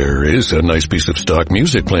 there is a nice piece of stock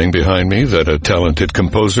music playing behind me that a talented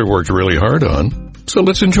composer worked really hard on. So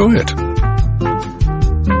let's enjoy it.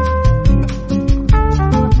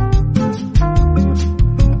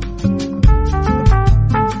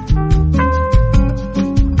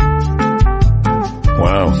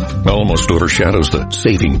 Almost overshadows the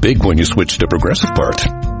saving big when you switch to Progressive part.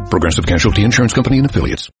 Progressive Casualty Insurance Company and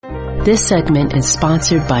Affiliates. This segment is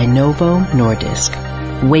sponsored by Novo Nordisk.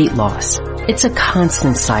 Weight loss. It's a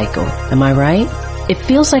constant cycle. Am I right? It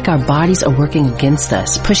feels like our bodies are working against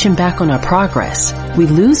us, pushing back on our progress. We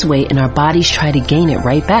lose weight and our bodies try to gain it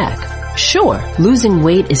right back. Sure, losing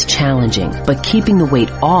weight is challenging, but keeping the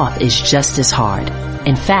weight off is just as hard.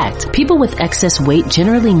 In fact, people with excess weight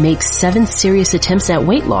generally make 7 serious attempts at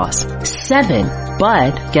weight loss. 7.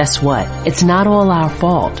 But guess what? It's not all our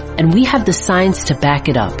fault, and we have the science to back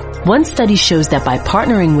it up. One study shows that by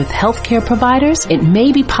partnering with healthcare providers, it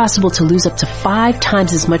may be possible to lose up to 5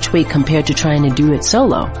 times as much weight compared to trying to do it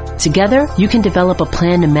solo. Together, you can develop a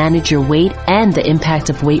plan to manage your weight and the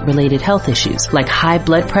impact of weight-related health issues like high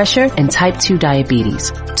blood pressure and type 2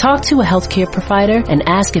 diabetes. Talk to a healthcare provider and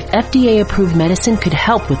ask if FDA-approved medicine could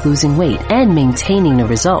help with losing weight and maintaining the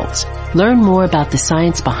results. Learn more about the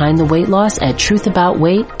science behind the weight loss at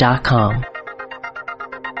truthaboutweight.com.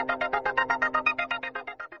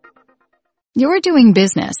 You're doing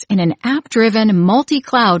business in an app-driven,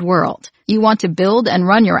 multi-cloud world. You want to build and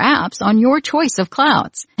run your apps on your choice of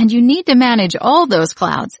clouds, and you need to manage all those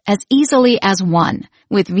clouds as easily as one.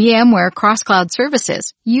 With VMware Cross-Cloud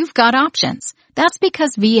Services, you've got options. That's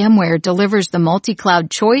because VMware delivers the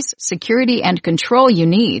multi-cloud choice, security, and control you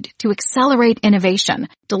need to accelerate innovation,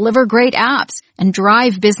 deliver great apps, and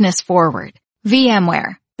drive business forward.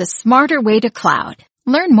 VMware, the smarter way to cloud.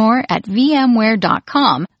 Learn more at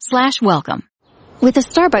vmware.com/welcome. With a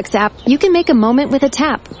Starbucks app, you can make a moment with a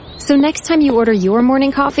tap. So next time you order your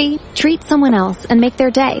morning coffee, treat someone else and make their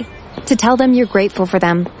day. To tell them you're grateful for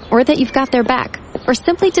them, or that you've got their back, or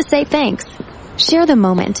simply to say thanks. Share the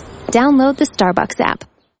moment. Download the Starbucks app.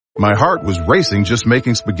 My heart was racing just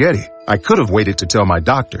making spaghetti. I could have waited to tell my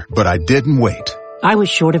doctor, but I didn't wait. I was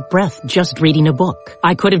short of breath just reading a book.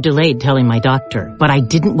 I could have delayed telling my doctor, but I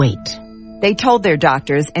didn't wait. They told their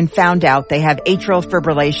doctors and found out they have atrial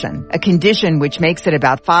fibrillation, a condition which makes it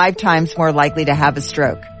about 5 times more likely to have a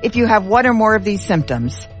stroke. If you have one or more of these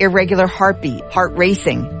symptoms, irregular heartbeat, heart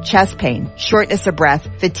racing, chest pain, shortness of breath,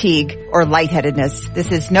 fatigue, or lightheadedness, this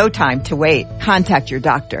is no time to wait. Contact your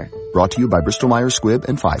doctor. Brought to you by Bristol-Myers Squibb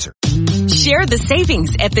and Pfizer. Share the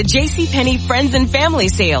savings at the JCPenney Friends and Family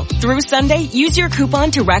Sale. Through Sunday, use your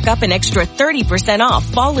coupon to rack up an extra 30% off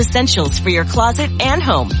fall essentials for your closet and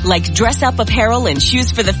home, like dress-up apparel and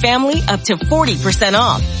shoes for the family up to 40%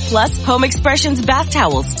 off. Plus, Home Expressions bath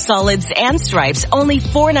towels, solids, and stripes, only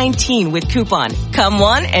 $4.19 with coupon. Come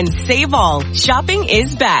one and save all. Shopping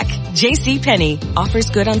is back. JCPenney offers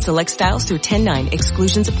good on select styles through 10/9.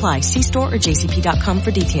 Exclusions apply. See store or jcp.com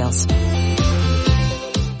for details.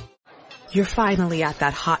 You're finally at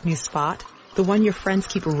that hot new spot, the one your friends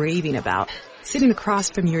keep raving about, sitting across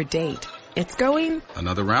from your date. It's going...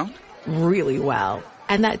 Another round? Really well.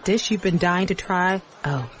 And that dish you've been dying to try,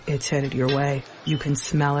 oh, it's headed your way. You can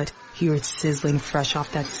smell it, Hear it sizzling fresh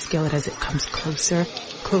off that skillet as it comes closer,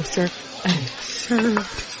 closer, and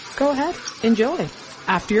served. Go ahead, enjoy.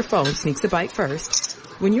 After your phone sneaks a bite first.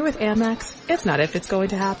 When you're with Amex, it's not if it's going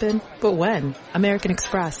to happen, but when. American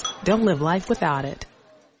Express. Don't live life without it.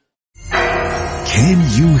 Can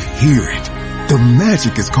you hear it? The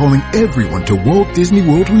magic is calling everyone to Walt Disney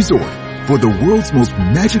World Resort for the world's most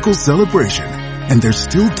magical celebration. And there's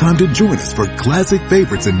still time to join us for classic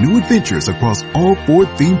favorites and new adventures across all 4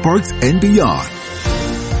 theme parks and beyond.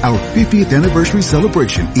 Our 50th anniversary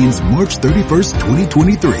celebration ends March 31st,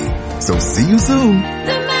 2023. So see you soon.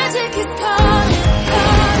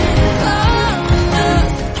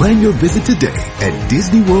 Plan your visit today at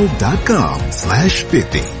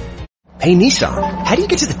DisneyWorld.com/50. Hey Nissan, how do you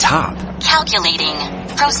get to the top? Calculating.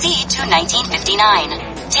 Proceed to 1959.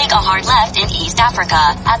 Take a hard left in East Africa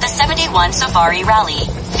at the 71 Safari Rally.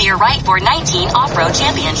 Veer right for 19 off-road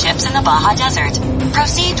championships in the Baja Desert.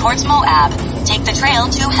 Proceed towards Moab. Take the trail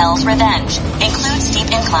to Hell's Revenge. Includes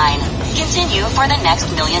steep incline. Continue for the next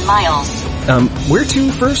 1,000,000 miles. Where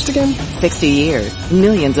to first again? 60 years,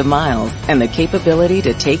 millions of miles, and the capability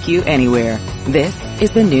to take you anywhere. This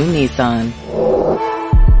is the new Nissan.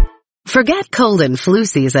 Forget cold and flu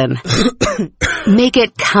season. Make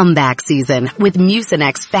it comeback season with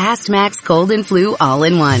Mucinex Fast Max Cold and Flu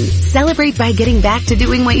All-in-One. Celebrate by getting back to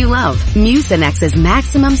doing what you love. Mucinex's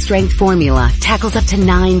maximum strength formula tackles up to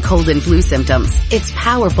 9 cold and flu symptoms. It's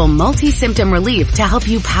powerful multi-symptom relief to help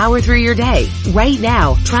you power through your day. Right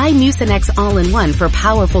now, try Mucinex All-in-One for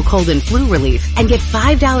powerful cold and flu relief and get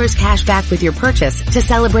 $5 cash back with your purchase to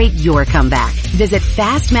celebrate your comeback. Visit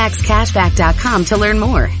FastMaxCashback.com to learn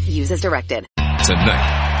more. Use as directed.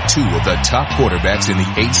 Tonight, 2 of the top quarterbacks in the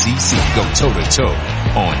ACC go toe-to-toe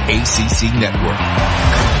on ACC Network.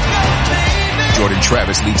 Jordan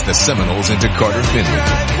Travis leads the Seminoles into Carter Finley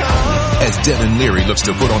as Devin Leary looks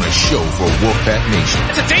to put on a show for Wolfpack Nation.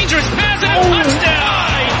 It's a dangerous pass and a touchdown!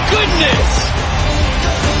 My goodness!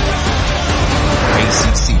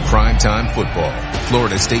 ACC primetime football.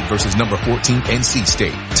 Florida State versus number 14 NC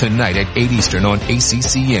State. Tonight at 8 Eastern on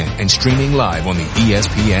ACCN and streaming live on the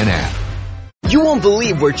ESPN app. You won't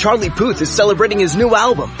believe where Charlie Puth is celebrating his new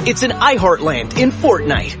album. It's in iHeartland in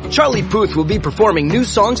Fortnite. Charlie Puth will be performing new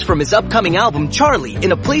songs from his upcoming album, Charlie,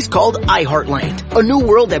 in a place called iHeartland. A new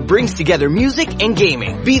world that brings together music and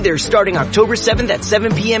gaming. Be there starting October 7th at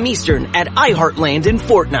 7 p.m. Eastern at iHeartland in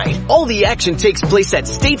Fortnite. All the action takes place at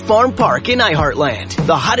State Farm Park in iHeartland.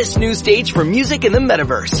 The hottest new stage for music in the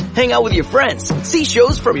metaverse. Hang out with your friends. See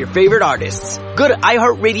shows from your favorite artists. Go to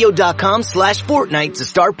iHeartRadio.com/Fortnite to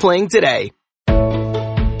start playing today.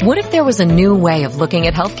 What if there was a new way of looking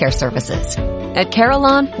at healthcare services? At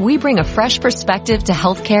Carillon, we bring a fresh perspective to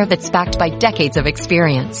healthcare that's backed by decades of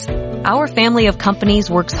experience. Our family of companies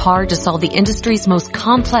works hard to solve the industry's most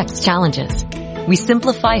complex challenges. We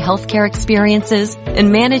simplify healthcare experiences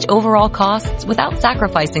and manage overall costs without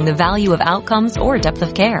sacrificing the value of outcomes or depth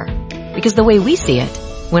of care. Because the way we see it,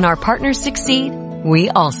 when our partners succeed, we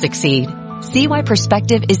all succeed. See why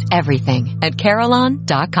perspective is everything at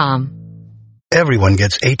Carillon.com. Everyone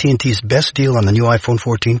gets AT&T's best deal on the new iPhone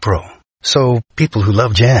 14 Pro. So people who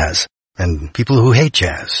love jazz and people who hate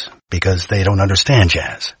jazz because they don't understand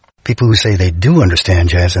jazz. People who say they do understand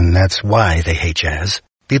jazz and that's why they hate jazz.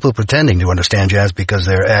 People pretending to understand jazz because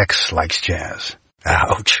their ex likes jazz.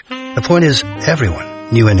 Ouch. The point is,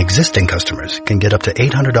 everyone, new and existing customers, can get up to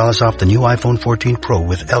 $800 off the new iPhone 14 Pro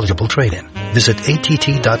with eligible trade-in. Visit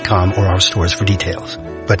att.com or our stores for details.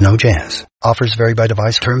 But no jazz. Offers vary by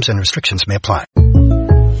device. Terms and restrictions may apply.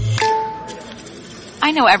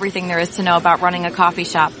 I know everything there is to know about running a coffee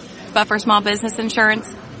shop. But for small business insurance,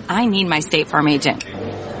 I need my State Farm agent.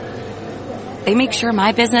 They make sure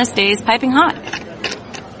my business stays piping hot.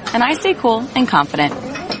 And I stay cool and confident.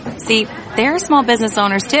 See, they're small business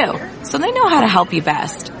owners too, so they know how to help you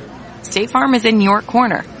best. State Farm is in your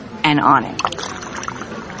corner and on it.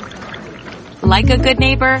 Like a good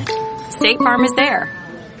neighbor, State Farm is there.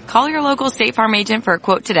 Call your local State Farm agent for a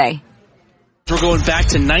quote today. We're going back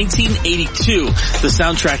to 1982. The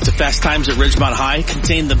soundtrack to Fast Times at Ridgemont High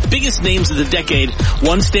contained the biggest names of the decade.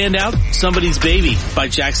 One standout, Somebody's Baby by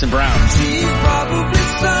Jackson Brown. She's probably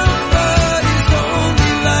somebody's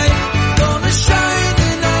only light, gonna shine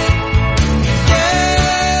tonight.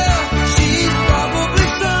 Yeah, she's probably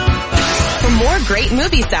somebody. For more great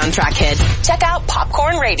movie soundtrack hits, check out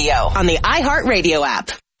Popcorn Radio on the iHeartRadio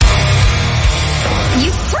app. You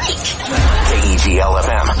freak!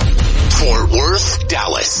 KEGL-FM. Fort Worth,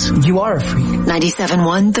 Dallas. You are a freak.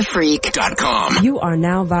 97.1 The Freak.com. You are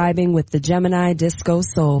now vibing with the Gemini Disco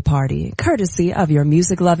Soul Party, courtesy of your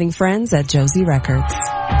music-loving friends at Josie Records.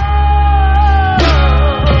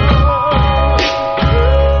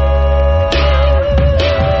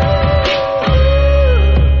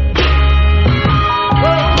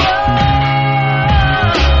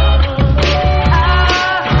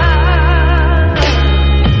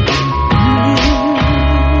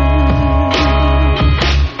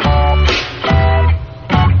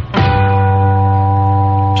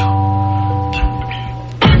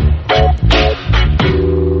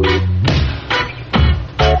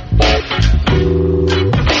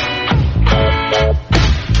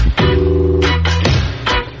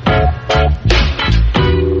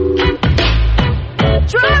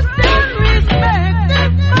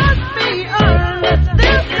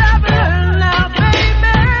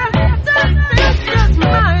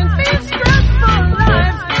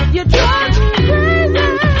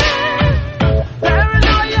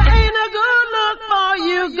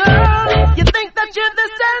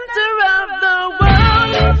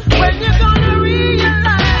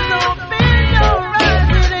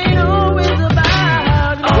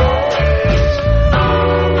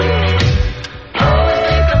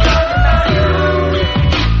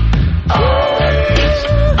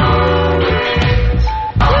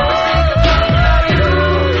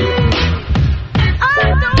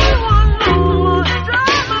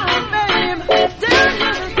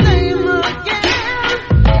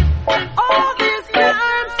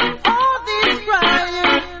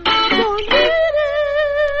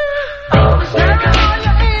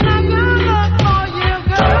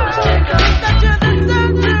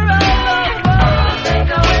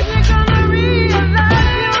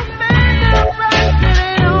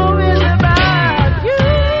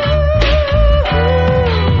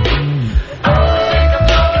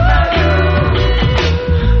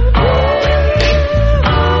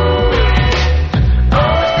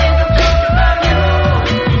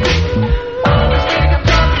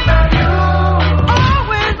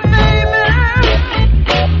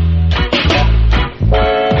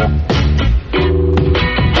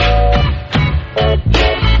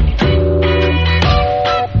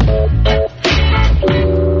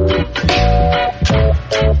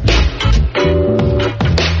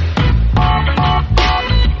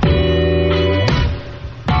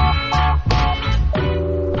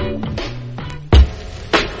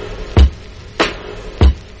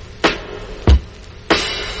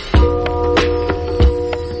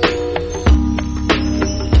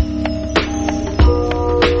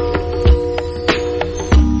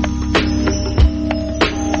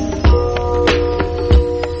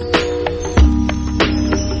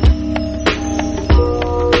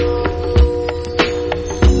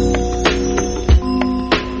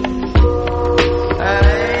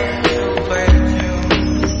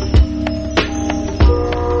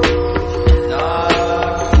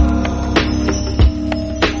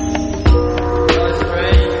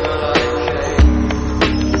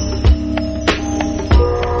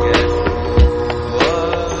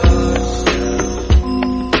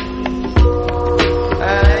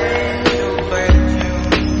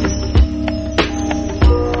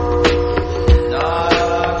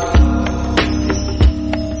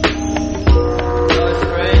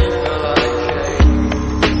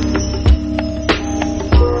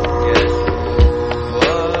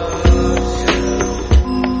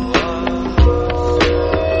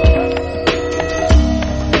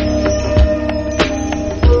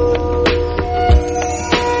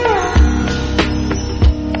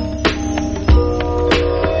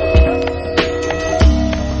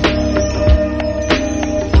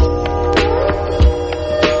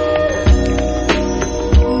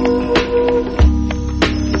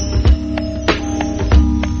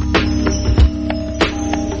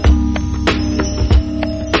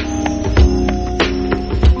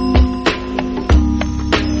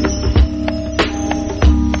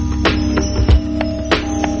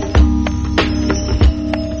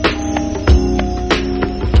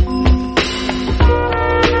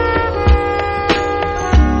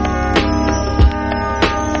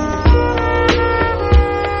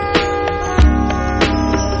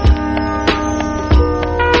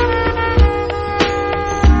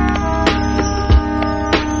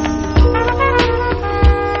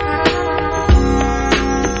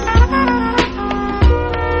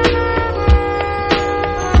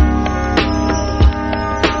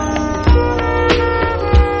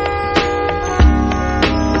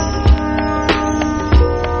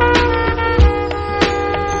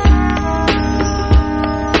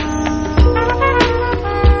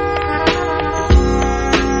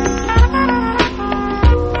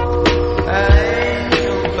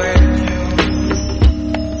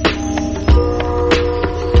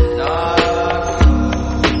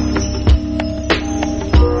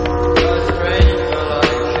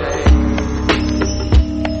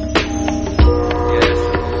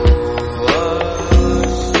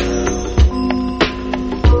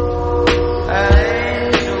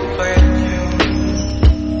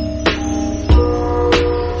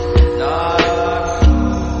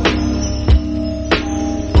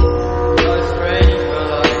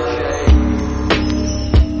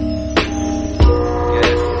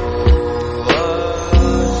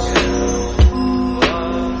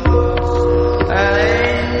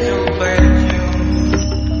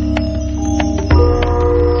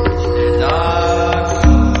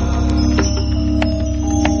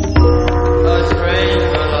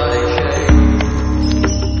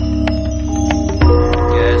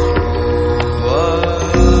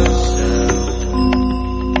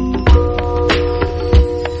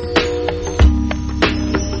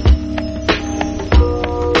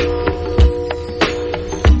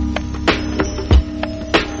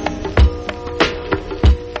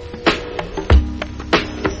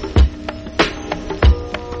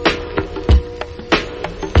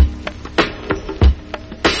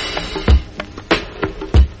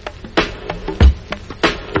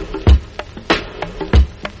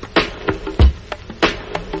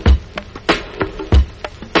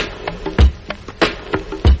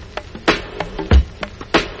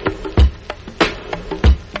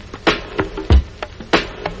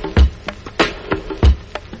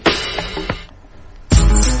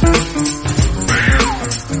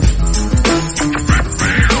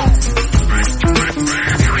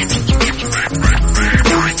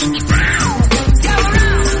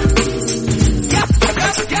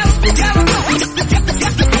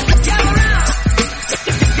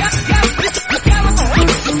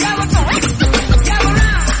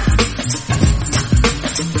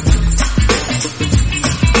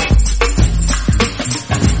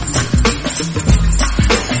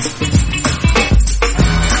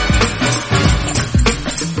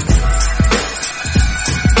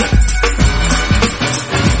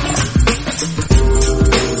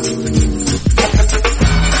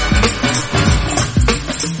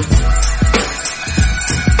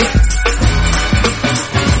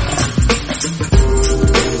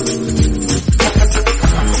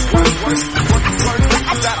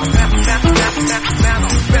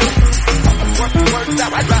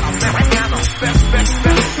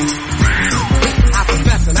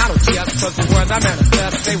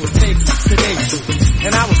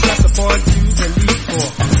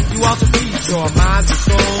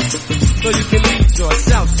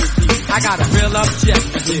 real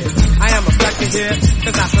objective here. I am effective here,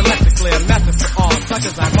 cause I select a clear method for all, such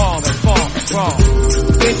as I maul and fall and crawl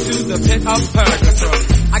into the pit of purgatory.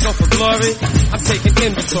 I go for glory, I'm taking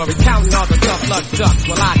inventory, counting all the tough luck ducks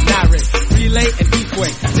while I narrate, relay and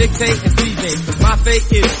equate, dictate and deviate, cause my fate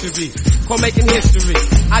is to be making history.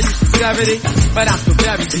 I use sincerity, but I still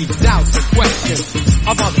bury these doubts and questions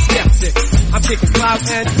of all the skeptics. I'm kicking clout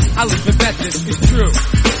and I leave and bet this is true.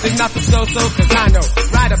 There's nothing so-so, cause I know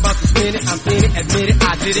right about this minute, I'm in it, admit it,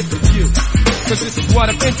 I did it for you. Cause this is what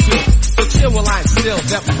I'm into. So chill while I instill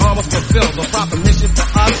that we almost fulfill the proper mission for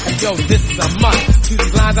us. And yo, this is a must. To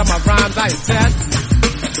these lines on my rhymes I attest.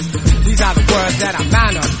 These are the words that I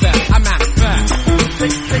manifest. I manifest.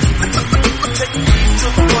 Take to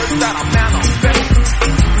the words that I manifest.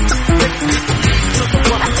 Take to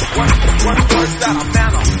the words that I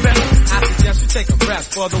manifest. I suggest you take a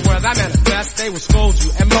rest for the words I manifest. They will scold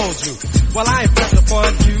you and mold you. While I impress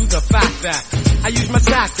upon you the fact that I use my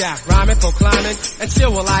tact act, rhyming, proclaiming, and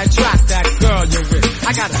chill while I attract that girl you're with.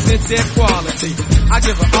 I got a sincere quality. I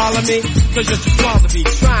give her all of me, cause you're too small to be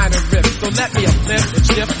trying to rip. So let me uplift and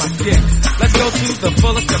shift my gift. Let's go to the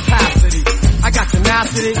fullest capacity. I got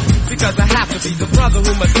tenacity, because I have to be the brother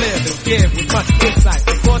who must live and give with much insight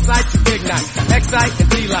and foresight to ignite, excite and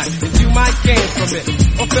delight. And you might gain from it,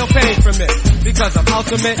 or feel pain from it, because I'm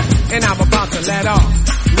ultimate, and I'm about to let off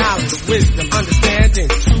knowledge, wisdom, understanding,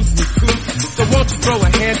 truth, recruit. So won't you throw a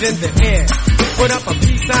hand in the air, put up a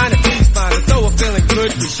peace sign and please find it. Though we're feeling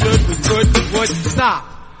good, we should, we could, we would. Stop.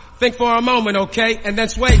 Think for a moment, okay, and then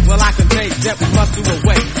sway. Well, I convey that we must do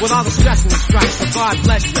away with all the stress and the strife. So God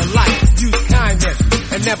bless your life. Use kindness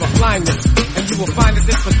and never blindness, and you will find that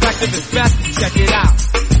this perspective is best. Check it out.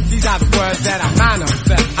 These are the words that I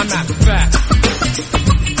manifest. I manifest.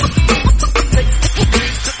 Take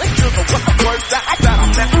to the words that I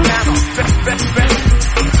manifest. Take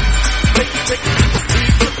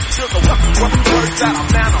to the words that I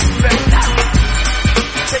manifest.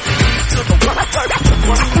 Take to the words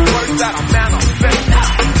that I manifest. Take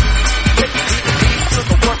to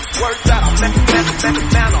the words that I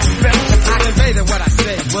manifest. I convey that what I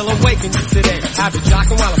say will awaken you today. I've been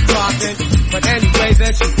jocking while I'm talking, but any way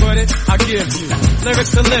that you put it, I'll give you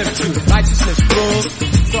lyrics to live to. Righteousness rules,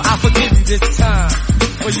 so I'll forgive you this time.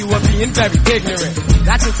 For you are being very ignorant.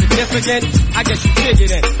 That's insignificant. I guess you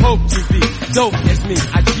figured it. Hope to be dope as me.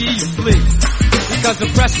 I G you please, because the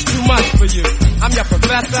pressure's too much for you. I'm your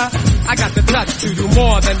professor. I got the touch to do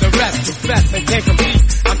more than the rest. Confess and can't compete.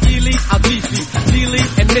 I'm elite, I'll defeat,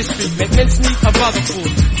 delete and mistreat. Make mincemeat of other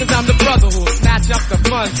fools. Cause I'm the brother who'll snatch up the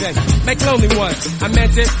funds and make lonely ones. I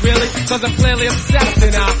meant it really, cause I'm clearly obsessed.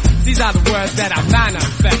 And these are the words that I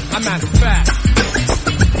manifest. I manifest.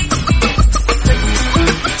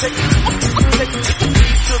 Take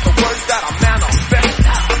to the words that I manifest.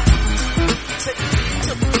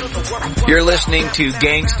 You're listening to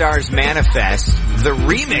Gangstar's Manifest, the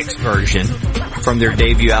remix version from their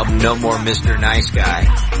debut album, No More Mr. Nice Guy.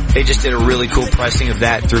 They just did a really cool pressing of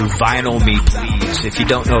that through Vinyl Me Please. If you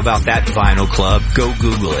don't know about that vinyl club, go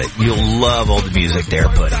Google it. You'll love all the music they're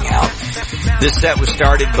putting out. This set was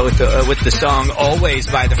started both with the song Always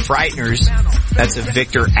by the Frighteners. That's a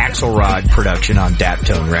Victor Axelrod production on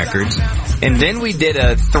Daptone Records. And then we did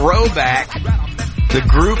a throwback, the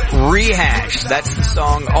group Rehash. That's the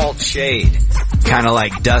song Alt Shade. Kind of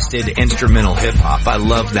like dusted instrumental hip-hop. I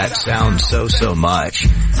love that sound so much.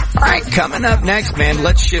 Alright, coming up next, man,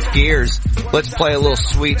 let's shift gears. Let's play a little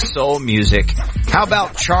sweet soul music. How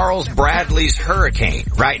about Charles Bradley's Hurricane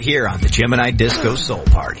right here on the Gemini Disco Soul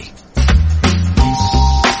Party?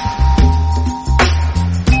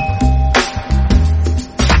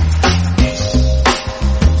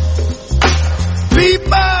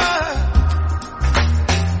 People,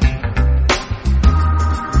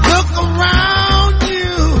 look around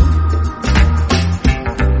you.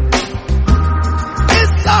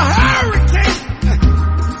 It's a hurricane.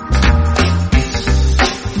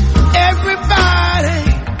 Everybody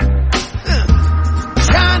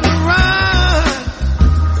trying to run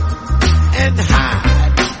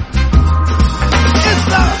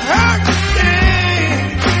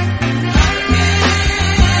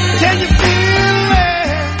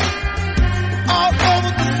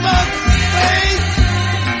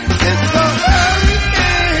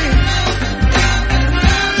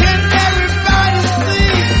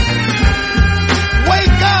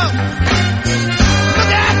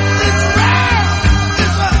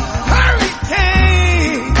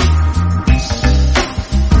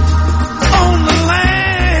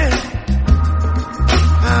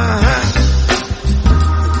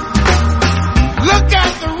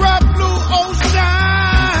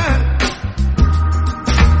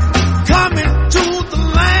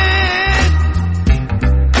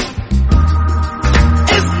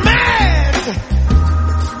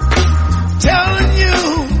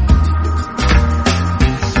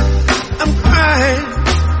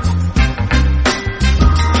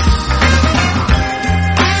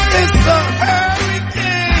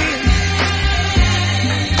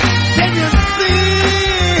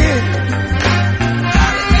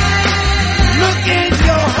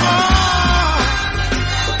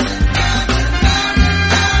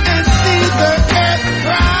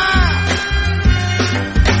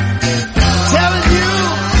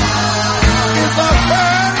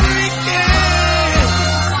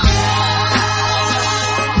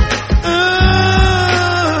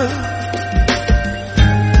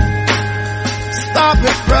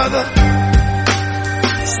brother.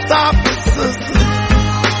 Stop it, sister.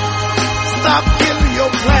 Stop killing your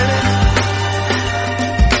planet.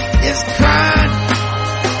 It's crying.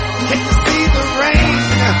 Can you see the rain?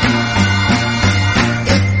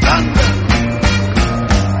 It's thunder.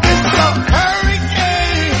 It's a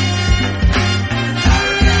hurricane.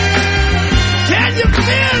 Can you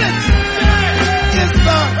feel it? It's a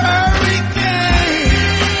hurricane.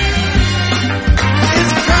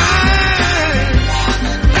 It's crying.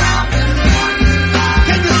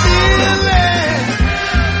 Can you feel it?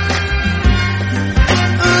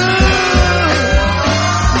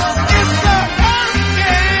 It's a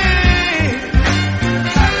hurricane.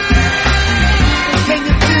 Can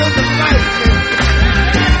you feel the lightning?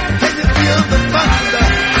 Can you feel the thunder?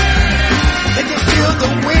 Can you feel the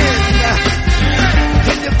wind?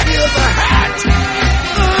 Can you feel the hat?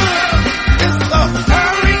 It's a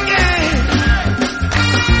hurricane.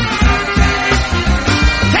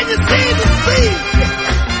 Can you see the sea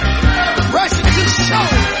rushing to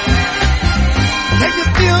shore? Can you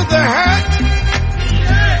feel the hurt?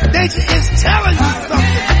 Nature is telling you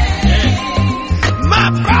something. My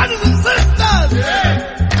brothers and sisters,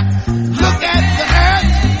 look at the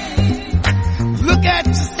earth. Look at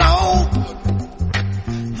your soul.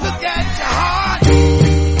 Look at your heart.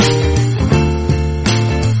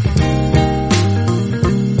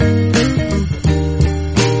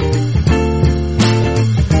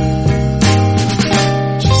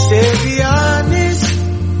 She said, be honest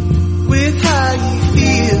with how you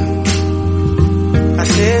feel. I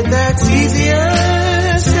said, that's easier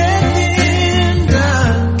said than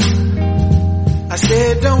done. I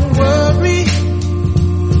said, don't worry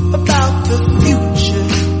about the future.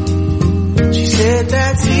 She said,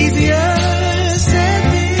 that's easier said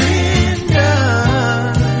than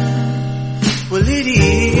done. Well, it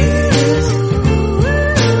is.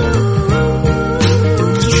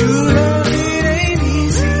 True love, it ain't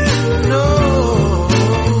easy, no.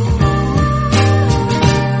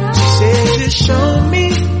 She said, just show me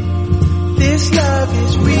this love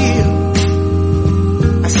is real.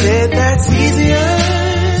 I said, that's easier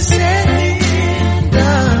said than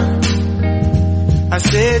done. I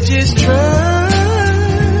said, just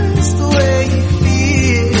trust the way you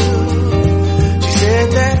feel. She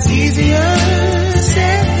said, that's easier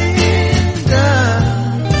said than done.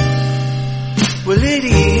 Well, it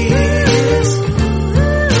is.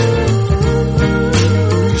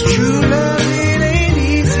 'Cause true love, it ain't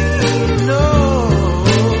easy, no.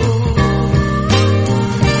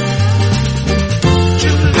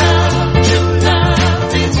 True love,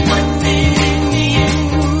 it's worth it in the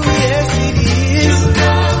end. Yes, it is. True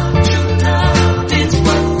love, it's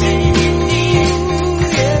worth it in the end.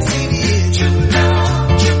 Yes, it is. True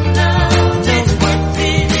love, it's worth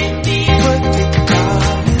it in the end. Worth it,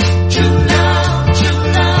 darling. True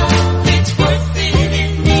love, it's worth it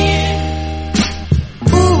in the end.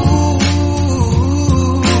 Ooh,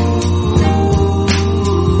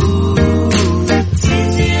 it's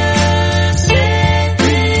easier said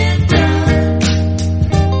than done.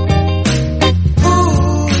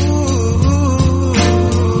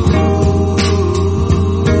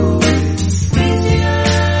 It's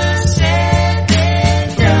easier said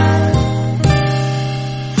than done.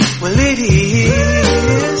 Well, it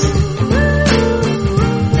is.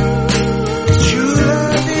 True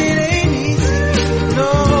love, it ain't easy,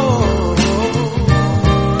 no.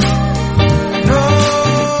 No,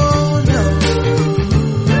 no.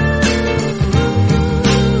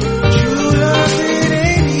 True love, it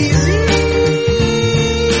ain't easy.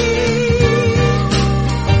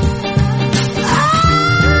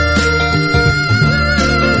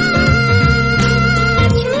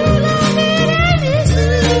 True love, it ain't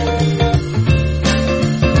easy.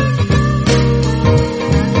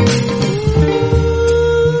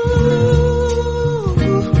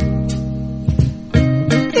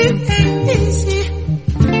 It ain't easy.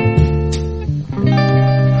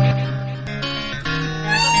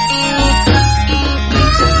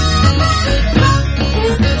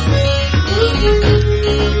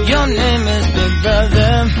 Your name is Big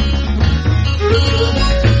Brother.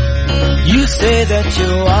 You say that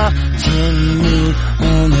you're watching me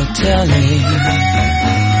on the telly.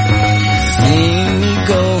 See me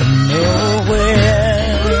go nowhere.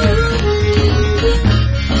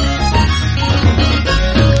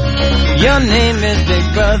 Your name is Big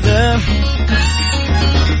Brother.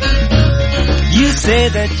 You say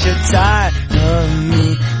that you're tired of me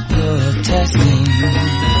protesting.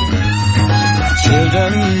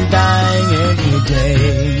 Children dying every day.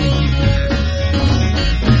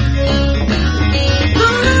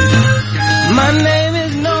 My name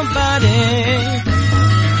is nobody,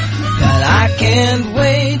 but I can't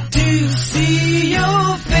wait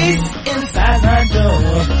as I go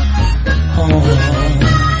home.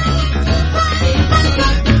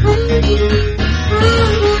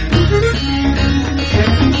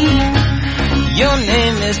 Your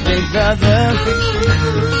name is Big Brother.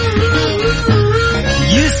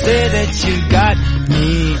 You say that you got me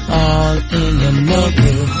all in your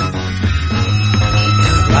notebook,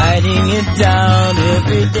 writing it down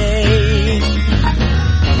every day.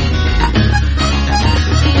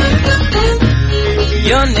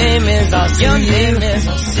 Your name is I'll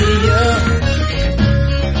see you.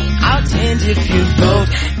 I'll change if you vote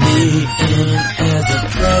me in as a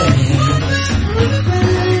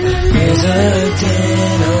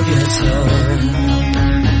president of your soul.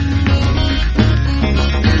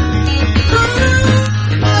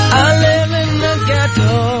 I live in the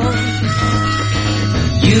ghetto.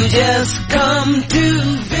 You just come to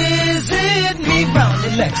visit me round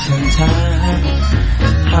election time.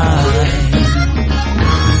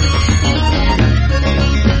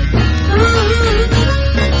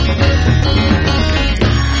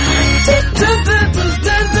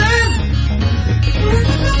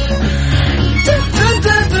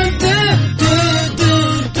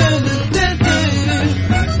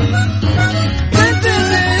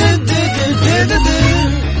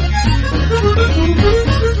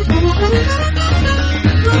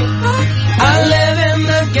 I live in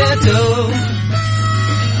the ghetto,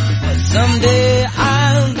 but someday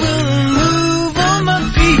I will move on my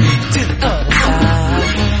feet to the other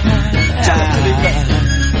side.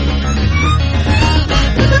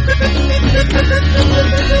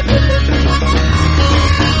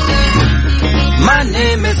 My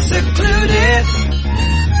name is secluded.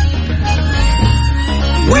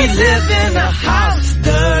 We live in a house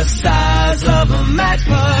the size of a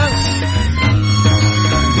matchbox.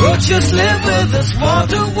 Roaches live with us wall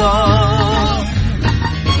to wall.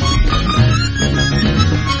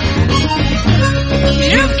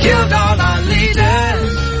 You've killed all our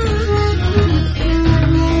leaders.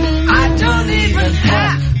 I don't even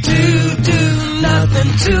have to do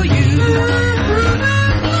nothing to you.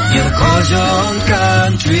 You cause your own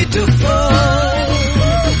country to fall.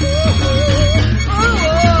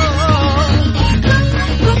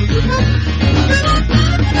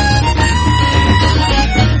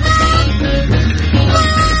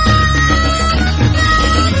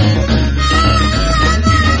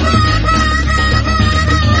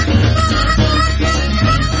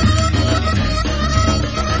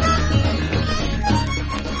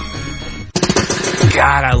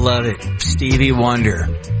 God, I love it. Stevie Wonder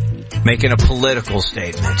making a political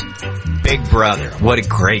statement. Big Brother. What a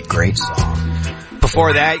great, great song.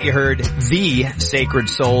 Before that, you heard The Sacred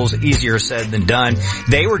Souls, Easier Said Than Done.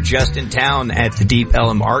 They were just in town at the Deep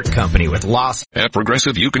Ellum Art Company with Lost. At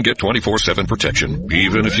Progressive, you can get 24/7 protection,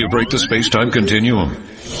 even if you break the space-time continuum.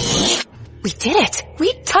 We did it!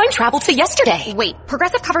 We time traveled to yesterday! Wait,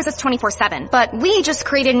 Progressive covers us 24/7, but we just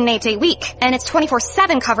created an 8-day week, and it's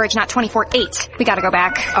 24/7 coverage, not 24/8. We gotta go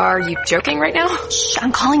back. Are you joking right now? Shh,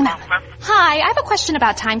 I'm calling them. Hi, I have a question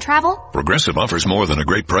about time travel. Progressive offers more than a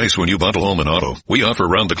great price when you bundle home and auto. We offer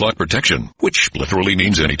round-the-clock protection, which literally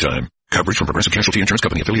means anytime. Coverage from Progressive Casualty Insurance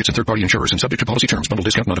Company, affiliates, and third-party insurers, and subject to policy terms. Bundle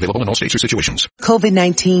discount not available in all states or situations.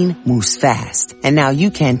 COVID-19 moves fast, and now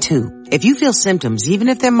you can too. If you feel symptoms, even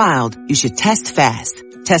if they're mild, you should test fast.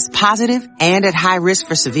 Test positive and at high risk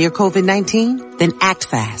for severe COVID-19? Then act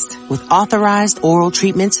fast with authorized oral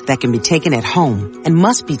treatments that can be taken at home and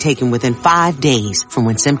must be taken within 5 days from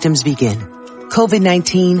when symptoms begin.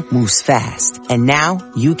 COVID-19 moves fast, and now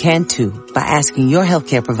you can too by asking your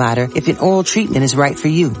healthcare provider if an oral treatment is right for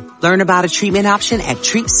you. Learn about a treatment option at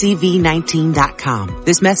treatcv19.com.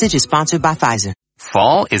 This message is sponsored by Pfizer.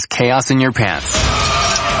 Fall is chaos in your pants.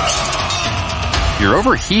 You're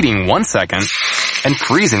overheating 1 second and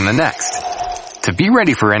freezing the next. To be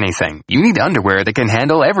ready for anything, you need underwear that can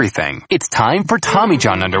handle everything. It's time for Tommy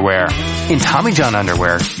John underwear. In Tommy John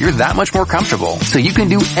underwear, you're that much more comfortable, so you can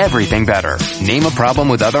do everything better. Name a problem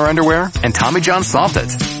with other underwear, and Tommy John solved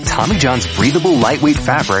it. Tommy John's breathable, lightweight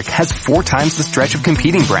fabric has 4 times the stretch of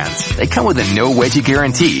competing brands. They come with a no wedgie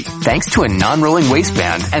guarantee, thanks to a non-rolling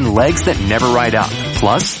waistband and legs that never ride up.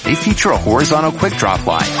 Plus, they feature a horizontal quick drop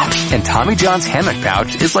line. And Tommy John's hammock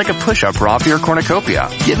pouch is like a push-up bra for your cornucopia,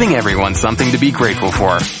 giving everyone something to be grateful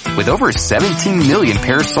for. With over 17 million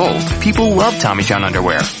pairs sold, people love Tommy John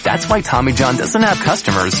underwear. That's why Tommy John doesn't have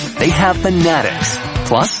customers, they have fanatics.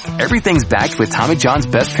 Plus, everything's backed with Tommy John's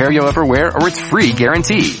best pair you'll ever wear or it's free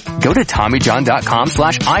guarantee. Go to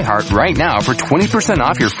TommyJohn.com/iHeart right now for 20%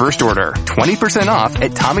 off your first order. 20% off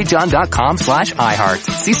at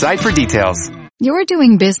TommyJohn.com/iHeart. See site for details. You're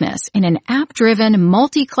doing business in an app-driven,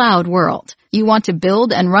 multi-cloud world. You want to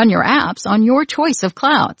build and run your apps on your choice of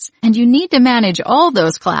clouds, and you need to manage all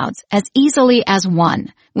those clouds as easily as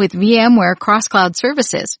one. With VMware Cross-Cloud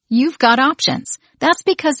Services, you've got options. That's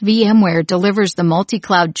because VMware delivers the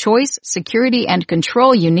multi-cloud choice, security, and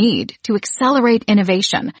control you need to accelerate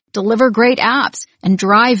innovation, deliver great apps, and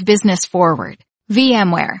drive business forward.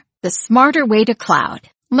 VMware, the smarter way to cloud.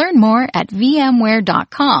 Learn more at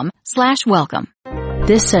vmware.com/welcome.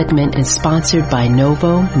 This segment is sponsored by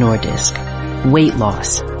Novo Nordisk. Weight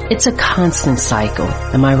loss. It's a constant cycle.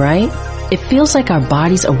 Am I right? It feels like our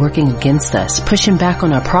bodies are working against us, pushing back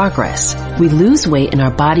on our progress. We lose weight and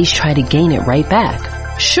our bodies try to gain it right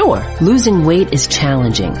back. Sure, losing weight is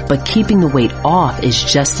challenging, but keeping the weight off is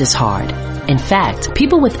just as hard. In fact,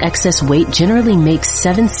 people with excess weight generally make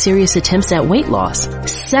 7 serious attempts at weight loss.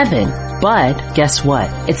 7. But guess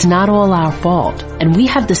what? It's not all our fault, and we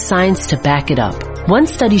have the science to back it up. One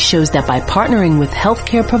study shows that by partnering with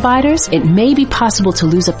healthcare providers, it may be possible to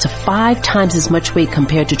lose up to 5 times as much weight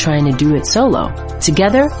compared to trying to do it solo.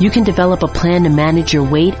 Together, you can develop a plan to manage your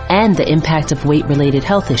weight and the impact of weight-related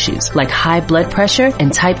health issues like high blood pressure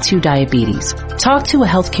and type 2 diabetes. Talk to a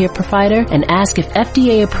healthcare provider and ask if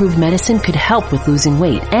FDA-approved medicine could help with losing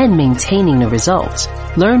weight and maintaining the results.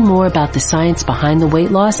 Learn more about the science behind the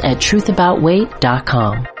weight loss at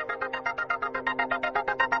truthaboutweight.com.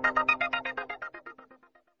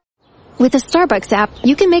 With the Starbucks app,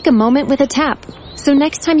 you can make a moment with a tap. So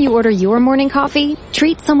next time you order your morning coffee,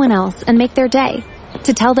 treat someone else and make their day.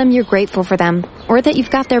 To tell them you're grateful for them, or that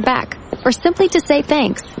you've got their back, or simply to say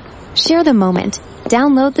thanks. Share the moment.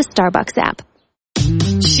 Download the Starbucks app.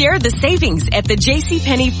 Share the savings at the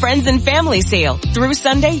JCPenney Friends and Family Sale. Through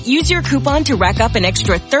Sunday, use your coupon to rack up an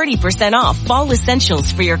extra 30% off fall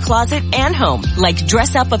essentials for your closet and home, like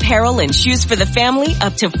dress-up apparel and shoes for the family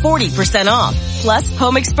up to 40% off. Plus,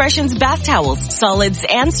 Home Expressions bath towels, solids,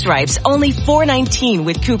 and stripes, only $4.19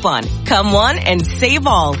 with coupon. Come one and save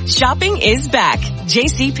all. Shopping is back.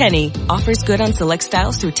 JCPenney offers good on select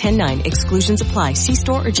styles through 10/9. Exclusions apply. See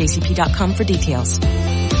store or jcp.com for details.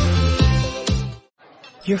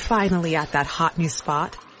 You're finally at that hot new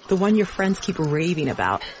spot, the one your friends keep raving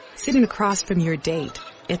about, sitting across from your date.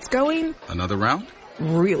 It's going... Another round?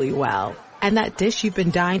 Really well. And that dish you've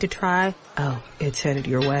been dying to try? Oh, it's headed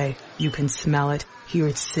your way. You can smell it, hear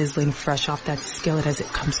it sizzling fresh off that skillet as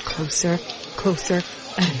it comes closer, closer,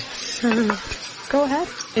 and served. Go ahead,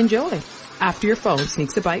 enjoy. After your phone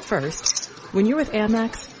sneaks a bite first. When you're with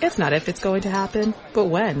Amex, it's not if it's going to happen, but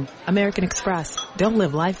when. American Express. Don't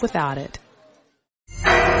live life without it.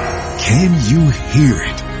 Can you hear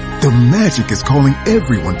it? The magic is calling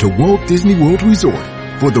everyone to Walt Disney World Resort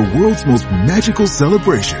for the world's most magical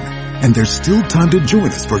celebration. And there's still time to join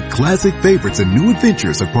us for classic favorites and new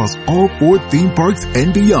adventures across all 4 theme parks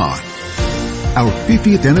and beyond. Our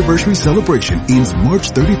 50th anniversary celebration ends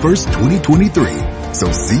March 31st, 2023.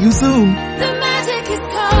 So see you soon. The magic is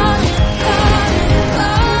calling.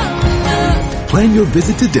 Plan your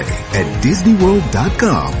visit today at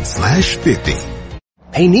disneyworld.com/50.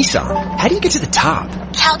 Hey Nissan, how do you get to the top?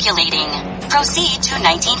 Calculating. Proceed to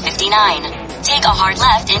 1959. Take a hard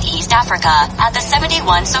left in East Africa at the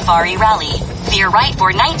 71 Safari Rally. Veer right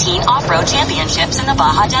for 19 off-road championships in the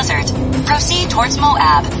Baja Desert. Proceed towards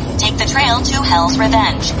Moab. Take the trail to Hell's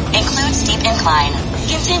Revenge. Include steep incline.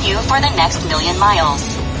 Continue for the next 1,000,000 miles.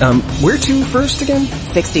 Where to first again?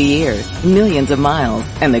 60 years, millions of miles,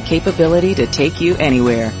 and the capability to take you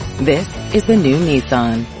anywhere. This is the new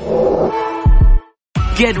Nissan.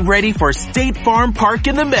 Get ready for State Farm Park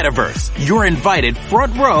in the Metaverse. You're invited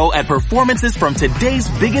front row at performances from today's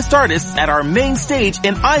biggest artists at our main stage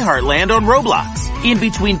in iHeartland on Roblox. In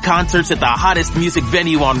between concerts at the hottest music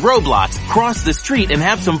venue on Roblox, cross the street and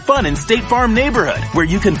have some fun in State Farm neighborhood, where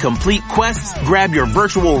you can complete quests, grab your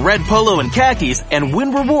virtual red polo and khakis, and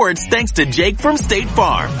win rewards thanks to Jake from State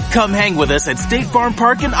Farm. Come hang with us at State Farm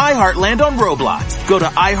Park in iHeartland on Roblox. Go to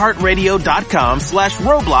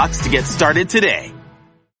iHeartRadio.com/Roblox to get started today.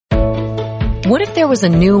 What if there was a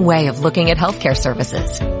new way of looking at healthcare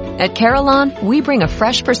services? At Carillon, we bring a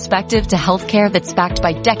fresh perspective to healthcare that's backed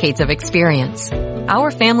by decades of experience.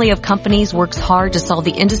 Our family of companies works hard to solve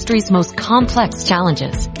the industry's most complex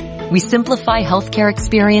challenges. We simplify healthcare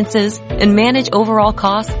experiences and manage overall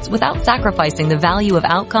costs without sacrificing the value of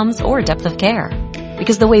outcomes or depth of care.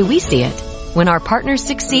 Because the way we see it, when our partners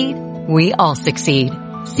succeed, we all succeed.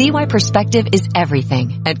 See why perspective is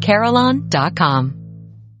everything at Carillon.com.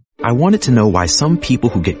 I wanted to know why some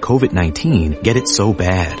people who get COVID-19 get it so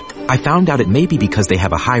bad. I found out it may be because they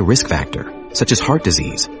have a high risk factor, such as heart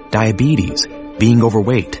disease, diabetes, being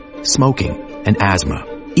overweight, smoking, and asthma.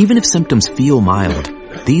 Even if symptoms feel mild,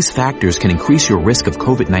 These factors can increase your risk of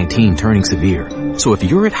COVID-19 turning severe. So if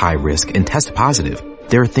you're at high risk and test positive,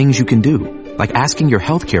 there are things you can do, like asking your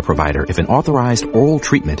healthcare provider if an authorized oral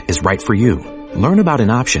treatment is right for you. Learn about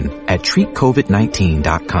an option at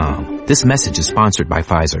treatcovid19.com. This message is sponsored by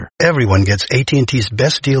Pfizer. Everyone gets AT&T's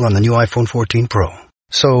best deal on the new iPhone 14 Pro.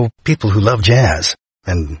 So people who love jazz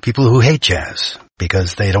and people who hate jazz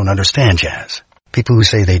because they don't understand jazz. People who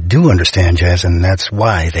say they do understand jazz and that's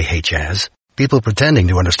why they hate jazz. People pretending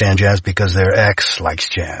to understand jazz because their ex likes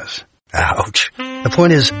jazz. Ouch. The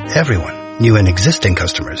point is, everyone, new and existing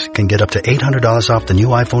customers, can get up to $800 off the new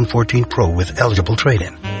iPhone 14 Pro with eligible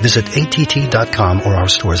trade-in. Visit att.com or our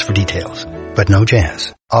stores for details. But no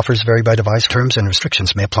jazz. Offers vary by device. Terms and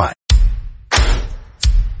restrictions may apply.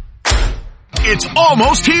 It's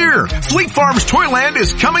almost here! Fleet Farm's Toyland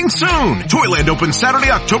is coming soon! Toyland opens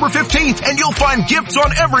Saturday, October 15th, and you'll find gifts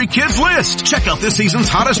on every kid's list! Check out this season's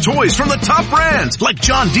hottest toys from the top brands, like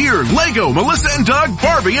John Deere, Lego, Melissa and Doug,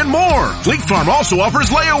 Barbie, and more! Fleet Farm also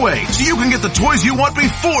offers layaway, so you can get the toys you want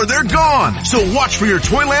before they're gone! So watch for your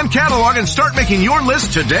Toyland catalog and start making your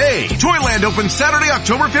list today! Toyland opens Saturday,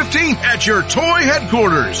 October 15th at your toy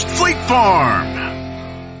headquarters, Fleet Farm!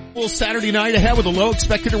 Saturday night ahead with a low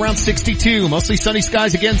expected around 62. Mostly sunny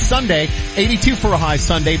skies again Sunday. 82 for a high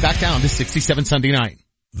Sunday. Back down to 67 Sunday night.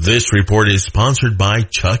 This report is sponsored by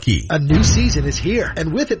Chucky. A new season is here,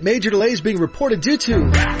 and with it, major delays being reported due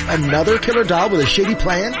to another killer doll with a shady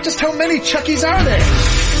plan. Just how many Chuckies are there?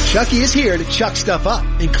 Chucky is here to chuck stuff up,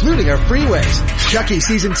 including our freeways. Chucky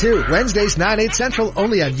Season 2, Wednesdays 9/8 Central,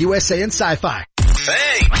 only on USA and Sci-Fi.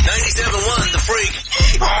 Hey, 97.1 The Freak.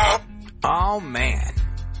 Oh man.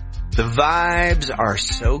 The vibes are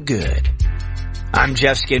so good. I'm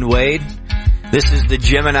Jeff Skin Wade. This is the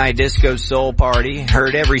Gemini Disco Soul Party,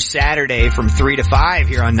 heard every Saturday from 3 to 5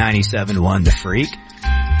 here on 97.1 The Freak.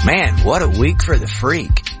 Man, what a week for The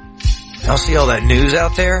Freak. Y'all see all that news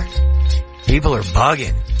out there? People are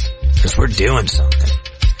bugging because we're doing something.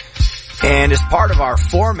 And as part of our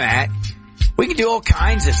format, we can do all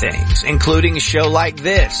kinds of things, including a show like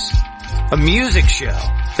this, a music show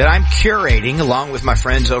that I'm curating along with my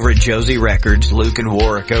friends over at Josie Records, Luke and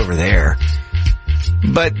Warwick over there.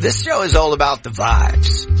 But this show is all about the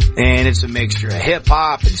vibes, and it's a mixture of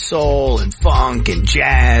hip-hop and soul and funk and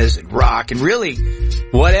jazz and rock and really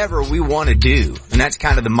whatever we want to do. And that's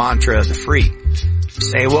kind of the mantra of The Freak.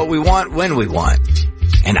 Say what we want when we want,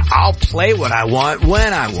 and I'll play what I want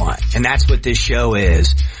when I want. And that's what this show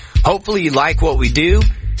is. Hopefully you like what we do.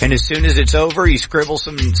 And as soon as it's over, you scribble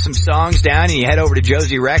some songs down and you head over to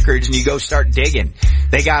Josie Records and you go start digging.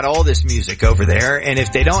 They got all this music over there, and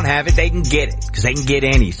if they don't have it, they can get it, because they can get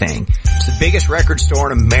anything. It's the biggest record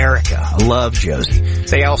store in America. I love Josie.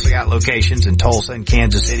 They also got locations in Tulsa and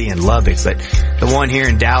Kansas City and Lubbock, but the one here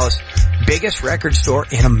in Dallas, biggest record store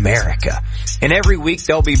in America. And every week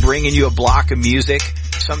they'll be bringing you a block of music,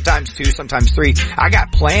 sometimes 2, sometimes 3. I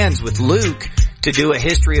got plans with Luke to do a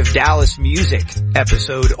History of Dallas Music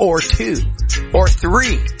episode or 2 or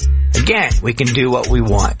 3. Again, we can do what we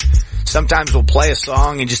want. Sometimes we'll play a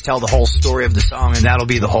song and just tell the whole story of the song, and that'll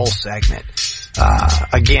be the whole segment.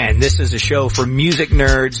 Again, this is a show for music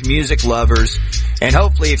nerds, music lovers, and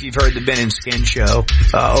hopefully if you've heard the Ben and Skin show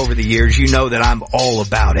over the years, you know that I'm all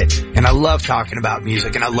about it. And I love talking about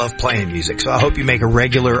music, and I love playing music, so I hope you make a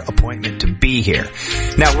regular appointment to be here.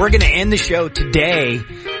 Now, we're going to end the show today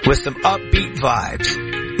with some upbeat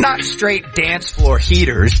vibes. Not straight dance floor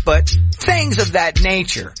heaters, but things of that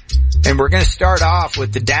nature. And we're going to start off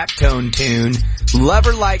with the Daptone tune,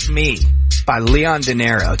 Lover Like Me, by Leon De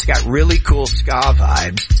Niro. It's got really cool ska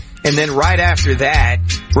vibes. And then right after that,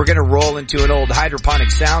 we're going to roll into an old Hydroponic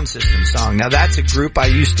Sound System song. Now that's a group I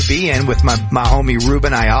used to be in with my homie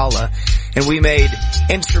Ruben Ayala. And we made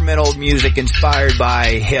instrumental music inspired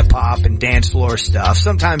by hip hop and dance floor stuff.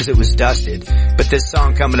 Sometimes it was dusted. But this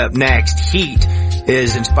song coming up next, Heat,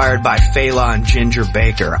 is inspired by Fela and Ginger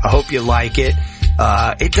Baker. I hope you like it.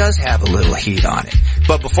 It does have a little heat on it.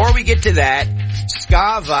 But before we get to that,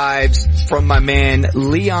 ska vibes from my man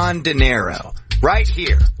Leon De Niro, right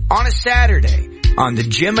here on a Saturday on the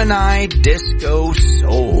Gemini Disco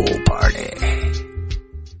Soul Party.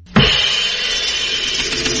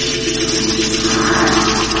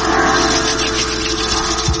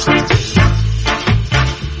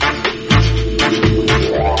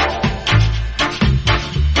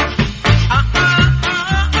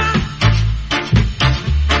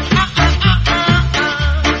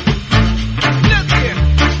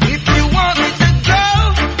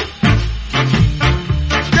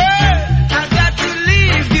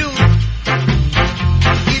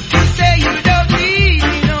 You don't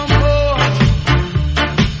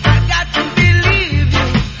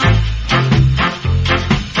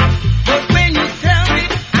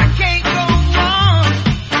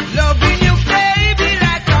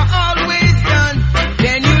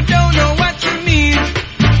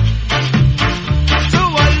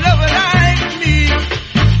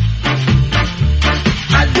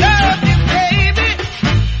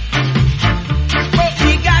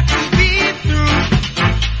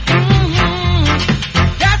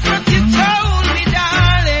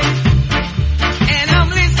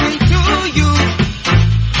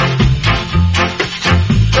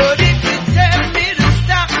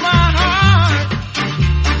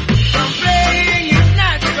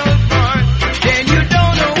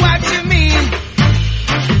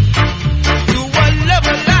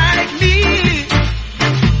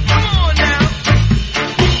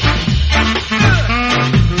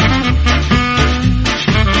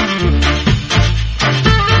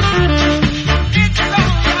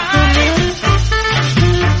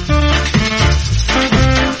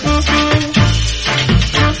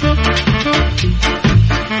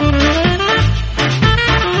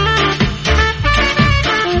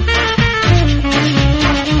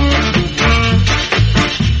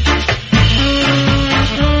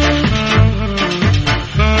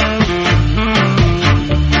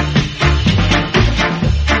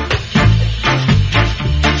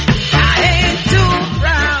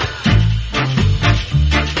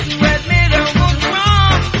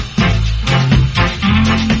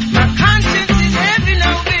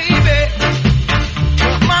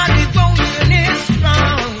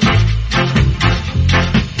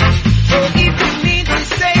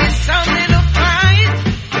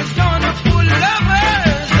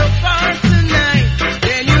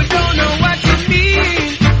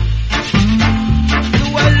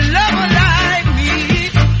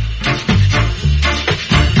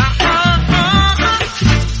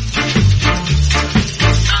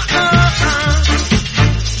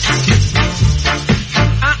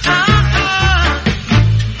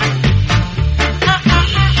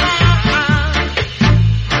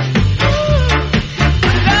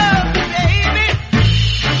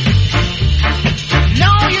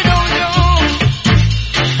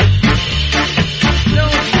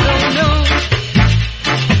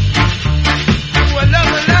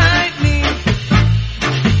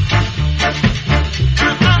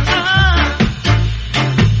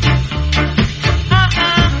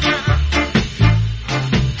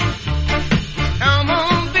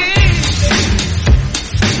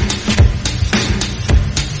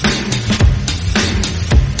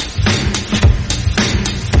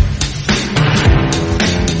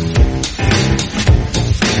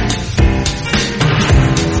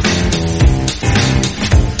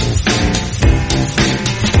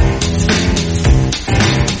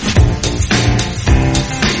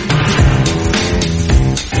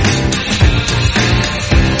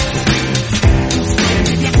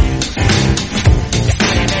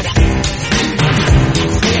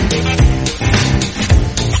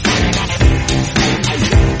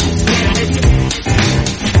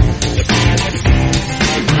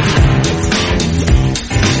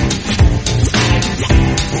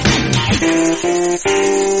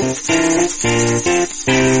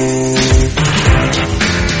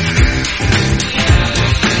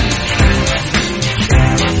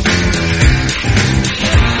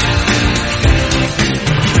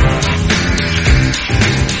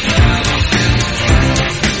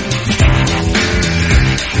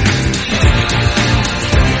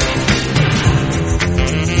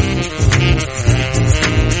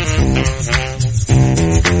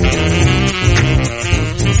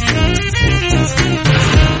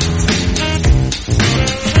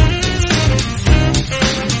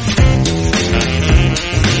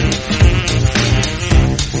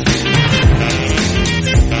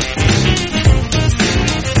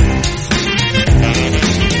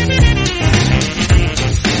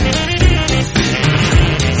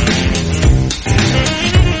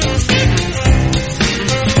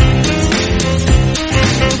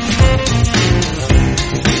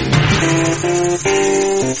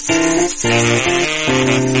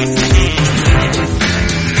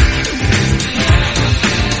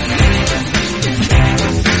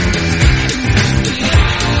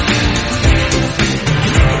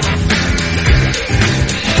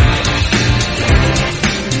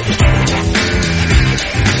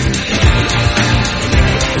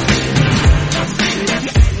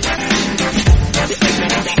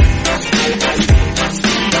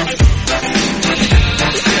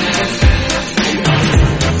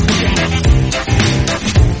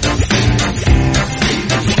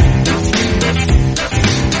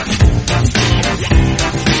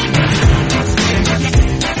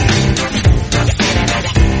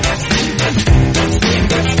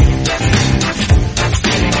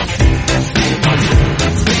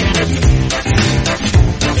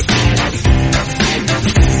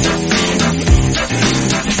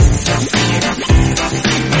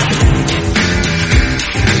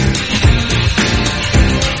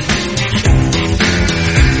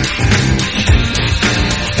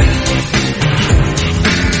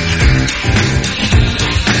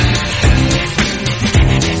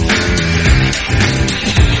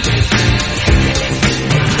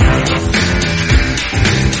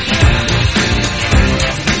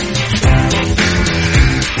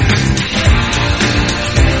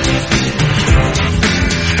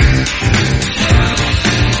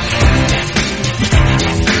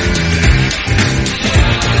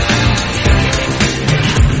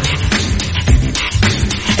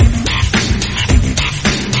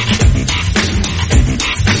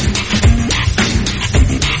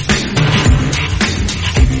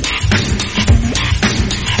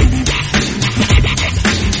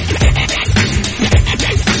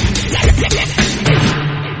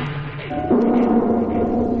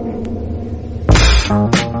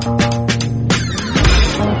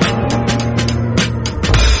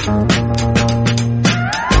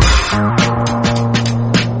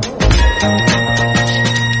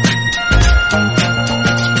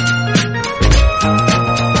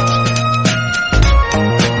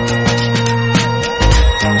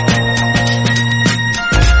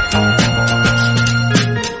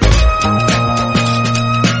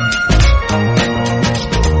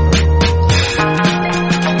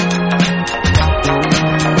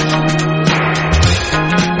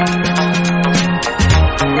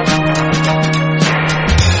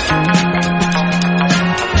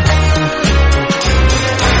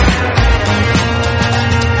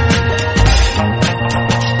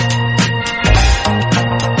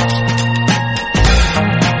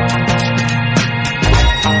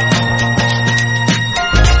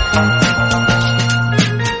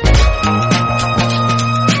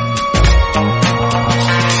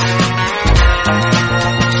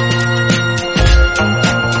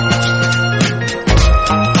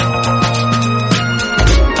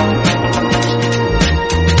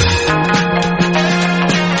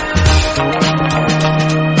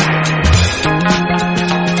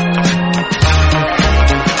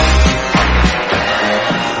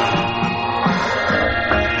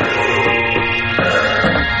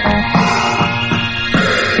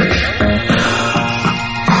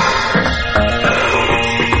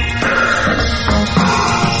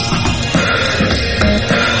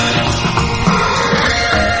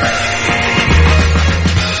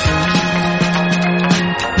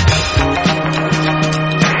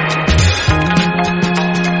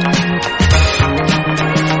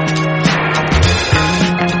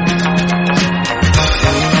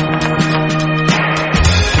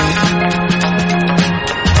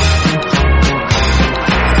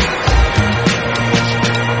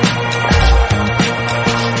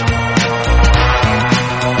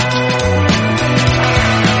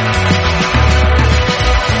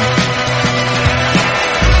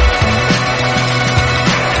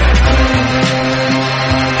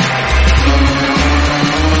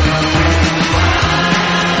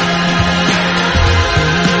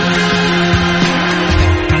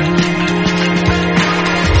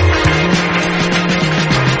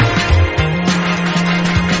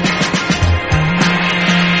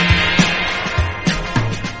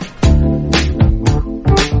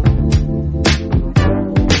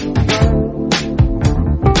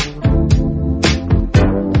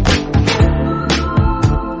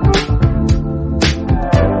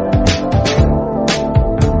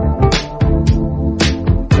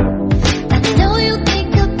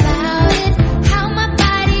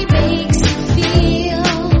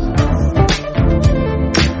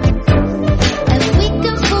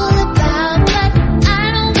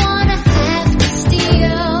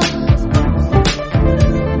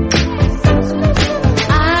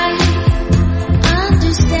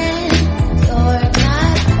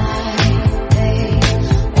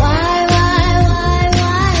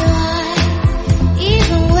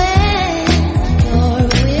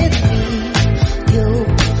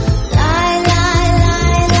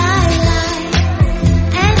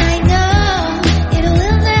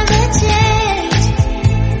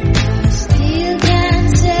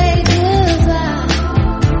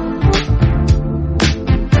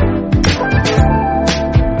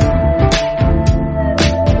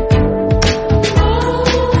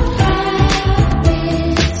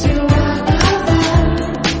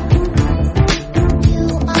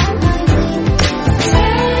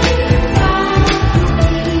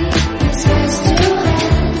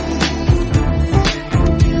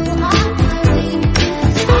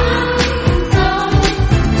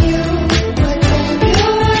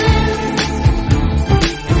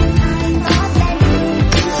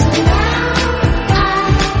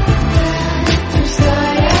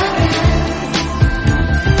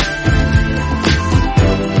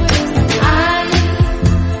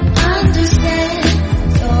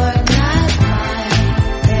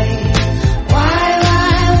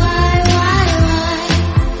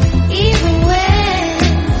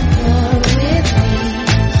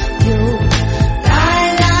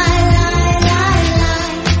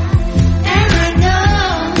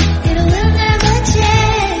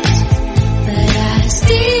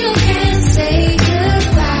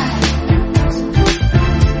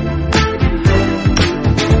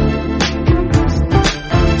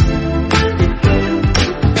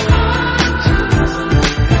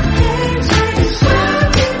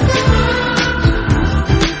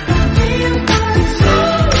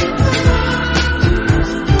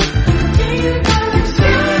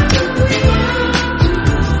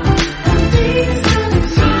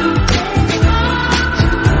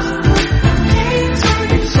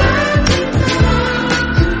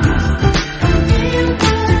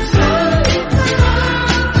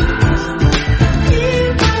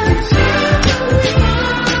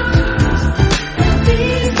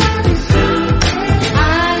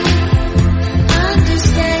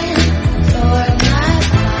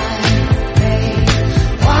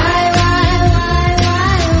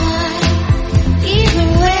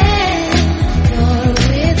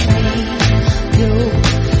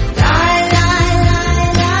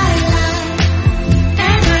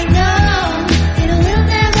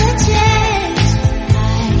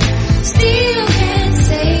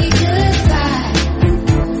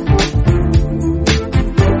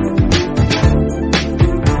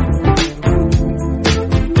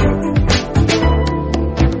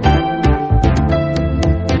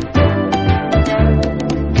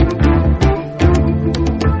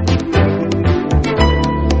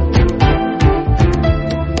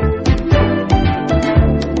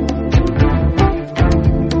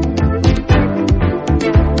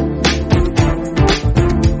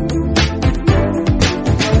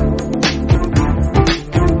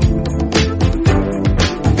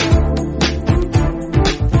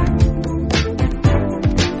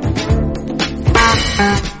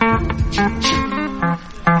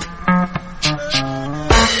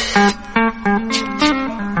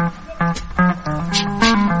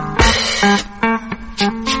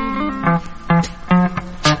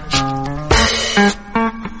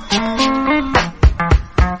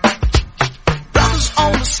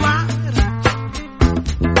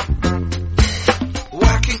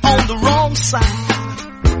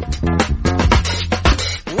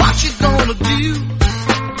do.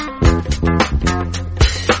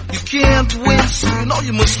 You can't win, so you know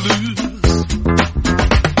you must lose.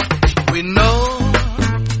 We know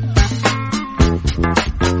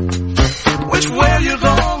which way you're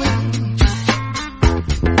going.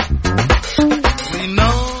 We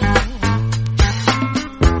know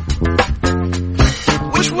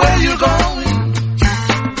which way you're going.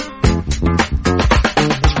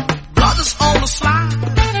 Brothers on the slide,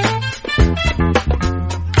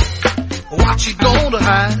 what you gonna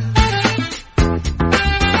hide?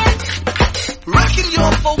 Reckon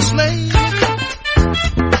your folks made.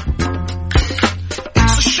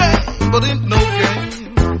 It's a shame, but ain't no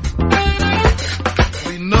game.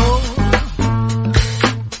 We know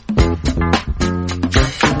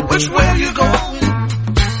which way you're going.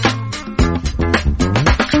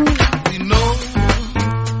 We know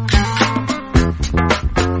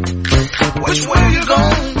which way you're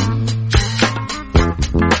going.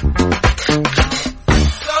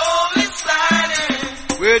 Slowly sliding,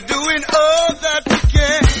 we're doing all that we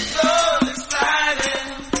can. Slowly sliding,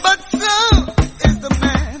 but so is the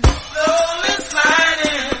man. Slowly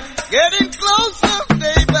sliding, getting closer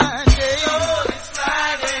day by day. Slowly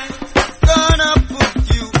sliding, gonna put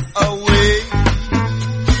you away.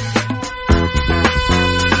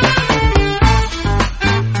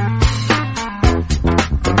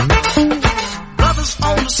 Brothers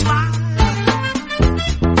on the slide,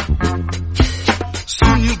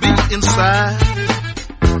 soon you'll be inside.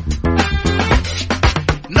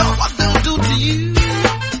 Know what they'll do to you.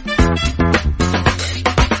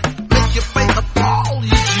 Make you pay up all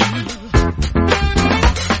you do.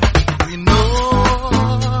 We know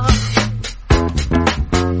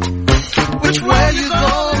which way you're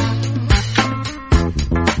going.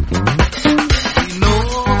 We know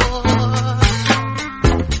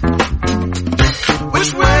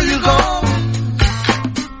which way you're going.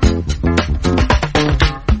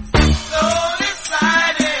 Slowly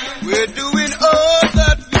sliding, we're doing all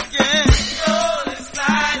that we can. Slowly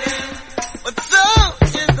sliding, but so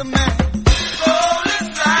is the man. Slowly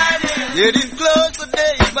sliding, getting closer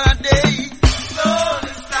day by day.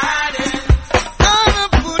 Slowly sliding, gonna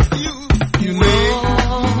put you away.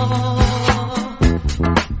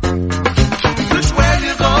 Which way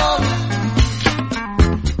you going?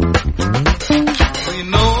 We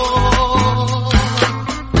know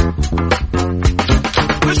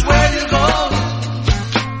which way you going.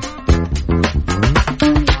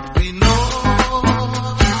 We know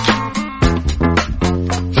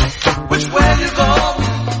which way you going.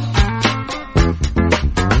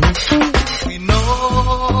 We know.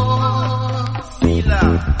 Sila.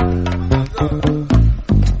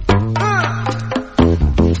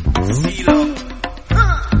 Silo.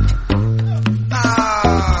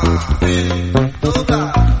 Toga.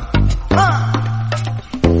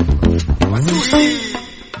 Watusi.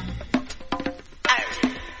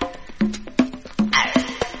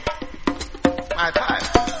 My five.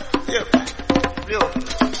 Yep. Real.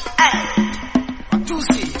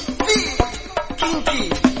 Watusi. Kinky.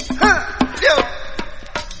 Yo.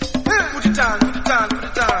 Put it down, put it down, put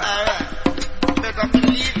it down. Better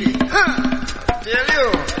believe it. Tell you.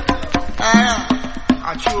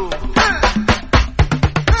 Achoo.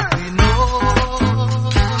 We know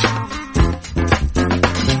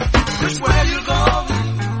which way you're going.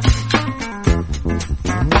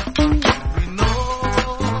 We know.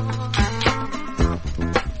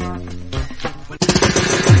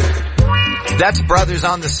 That's Brothers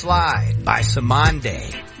on the Slide by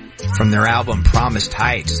Samande from their album Promised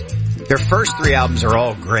Heights. Their first three albums are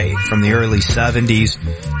all great from the early 70s.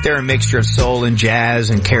 They're a mixture of soul and jazz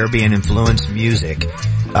and Caribbean influenced music.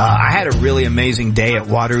 I had a really amazing day at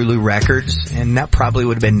Waterloo Records, and that probably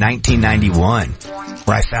would have been 1991,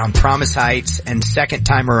 where I found Promise Heights and Second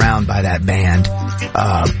Time Around by that band,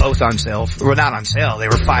 both on sale. Well, not on sale. They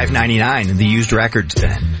were $5.99 in the used records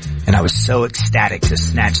bin. And I was so ecstatic to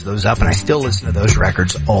snatch those up, and I still listen to those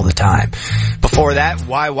records all the time. Before that,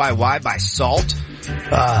 Why by Salt.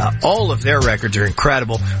 All of their records are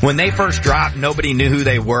incredible. When they first dropped, nobody knew who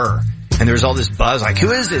they were. And there was all this buzz like,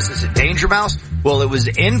 who is this? Is it Danger Mouse? Well, it was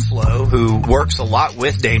Inflow, who works a lot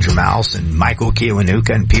with Danger Mouse and Michael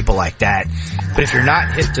Kiwanuka and people like that. But if you're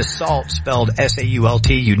not hip to Salt, spelled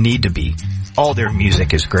S-A-U-L-T, you need to be. All their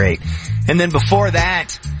music is great. And then before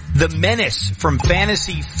that, The Menace from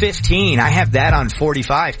Fantasy 15. I have that on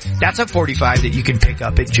 45. That's a 45 that you can pick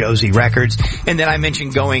up at Josie Records. And then I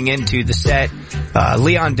mentioned going into the set,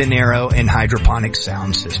 Leon De Niro and Hydroponic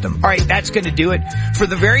Sound System. All right, that's going to do it for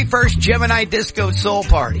the very first Gemini Disco Soul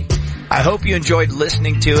Party. I hope you enjoyed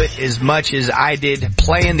listening to it as much as I did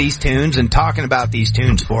playing these tunes and talking about these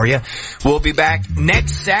tunes for you. We'll be back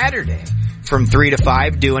next Saturday from 3 to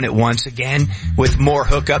 5, doing it once again with more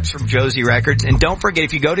hookups from Josie Records. And don't forget,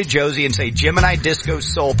 if you go to Josie and say Gemini Disco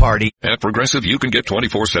Soul Party. At Progressive, you can get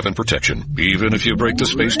 24/7 protection, even if you break the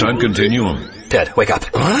space-time continuum. Ted, wake up.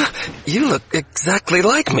 Huh? You look exactly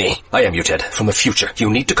like me. I am you, Ted, from the future. You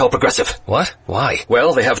need to call Progressive. What? Why?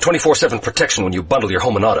 Well, they have 24/7 protection when you bundle your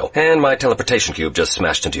home and auto. And my teleportation cube just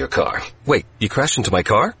smashed into your car. Wait, you crashed into my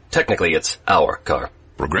car? Technically, it's our car.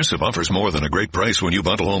 Progressive offers more than a great price when you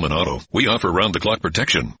bundle home and auto. We offer round-the-clock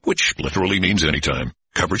protection, which literally means anytime.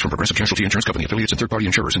 Coverage from Progressive Casualty Insurance Company, affiliates, and third-party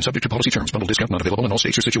insurers, and subject to policy terms. Bundle discount not available in all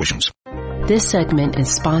states or situations. This segment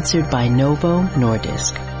is sponsored by Novo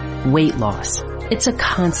Nordisk. Weight loss. It's a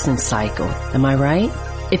constant cycle. Am I right?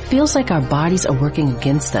 It feels like our bodies are working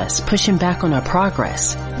against us, pushing back on our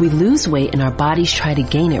progress. We lose weight and our bodies try to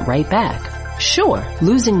gain it right back. Sure,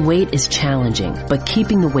 losing weight is challenging, but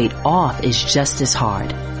keeping the weight off is just as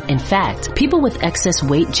hard. In fact, people with excess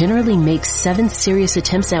weight generally make 7 serious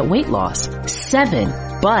attempts at weight loss. 7!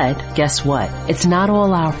 But guess what? It's not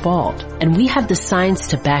all our fault, and we have the science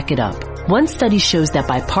to back it up. One study shows that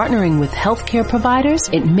by partnering with healthcare providers,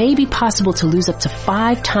 it may be possible to lose up to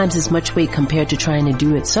 5 times as much weight compared to trying to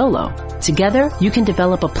do it solo. Together, you can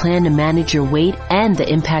develop a plan to manage your weight and the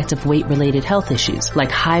impact of weight-related health issues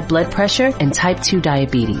like high blood pressure and type 2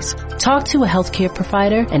 diabetes. Talk to a healthcare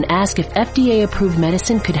provider and ask if FDA-approved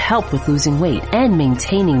medicine could help with losing weight and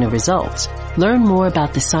maintaining the results. Learn more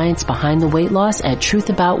about the science behind the weight loss at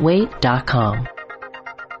truthaboutweight.com.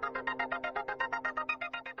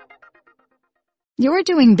 You're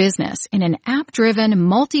doing business in an app-driven,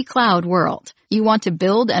 multi-cloud world. You want to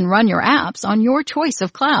build and run your apps on your choice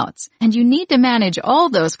of clouds, and you need to manage all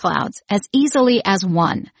those clouds as easily as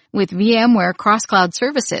one. With VMware Cross-Cloud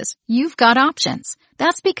Services, you've got options.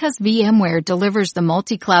 That's because VMware delivers the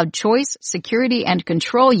multi-cloud choice, security, and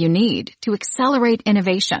control you need to accelerate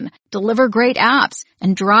innovation, deliver great apps,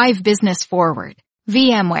 and drive business forward.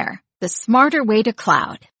 VMware, the smarter way to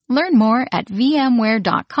cloud. Learn more at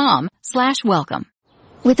vmware.com/welcome.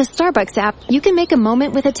 With the Starbucks app, you can make a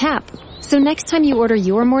moment with a tap. So next time you order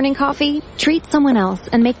your morning coffee, treat someone else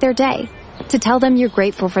and make their day. To tell them you're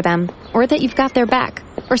grateful for them, or that you've got their back,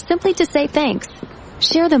 or simply to say thanks.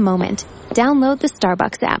 Share the moment. Download the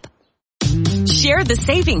Starbucks app. Share the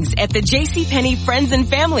savings at the JCPenney Friends and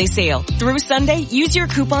Family Sale. Through Sunday, use your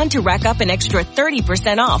coupon to rack up an extra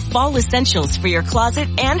 30% off fall essentials for your closet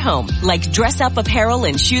and home, like dress-up apparel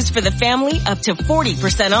and shoes for the family up to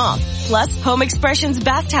 40% off. Plus, Home Expressions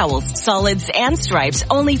bath towels, solids and stripes,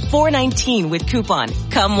 only $4.19 with coupon.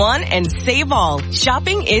 Come one and save all.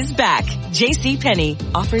 Shopping is back. JCPenney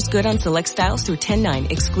offers good on select styles through 10/9.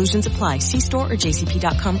 Exclusions apply. See store or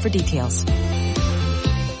jcp.com for details.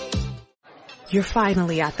 You're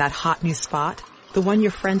finally at that hot new spot, the one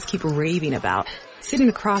your friends keep raving about, sitting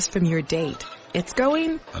across from your date. It's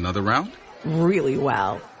going... Another round? Really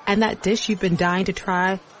well. And that dish you've been dying to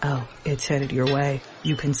try? Oh, it's headed your way.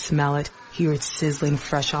 You can smell it, hear it sizzling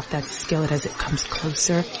fresh off that skillet as it comes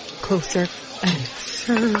closer, closer, and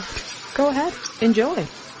served. Go ahead, enjoy.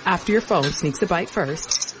 After your phone sneaks a bite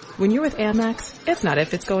first. When you're with Amex, it's not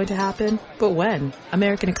if it's going to happen, but when.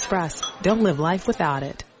 American Express. Don't live life without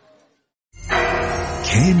it.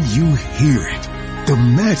 Can you hear it? The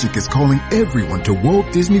magic is calling everyone to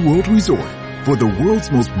Walt Disney World Resort for the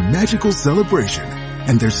world's most magical celebration.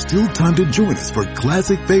 And there's still time to join us for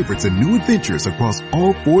classic favorites and new adventures across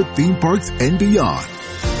all 4 theme parks and beyond.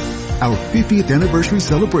 Our 50th anniversary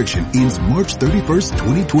celebration ends March 31st,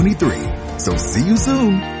 2023. So see you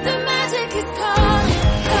soon.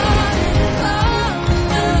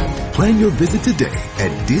 Plan your visit today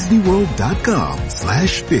at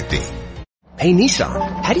disneyworld.com/50. Hey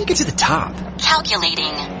Nissan, how do you get to the top?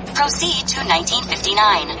 Calculating. Proceed to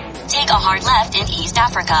 1959. Take a hard left in East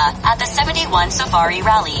Africa at the 71 Safari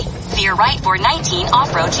Rally. Veer right for 19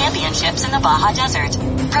 off-road championships in the Baja Desert.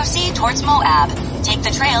 Proceed towards Moab. Take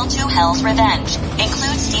the trail to Hell's Revenge.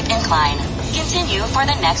 Include steep incline. Continue for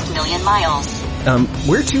the next 1,000,000 miles.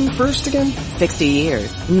 Where to first again? 60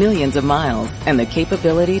 years, millions of miles, and the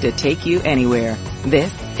capability to take you anywhere.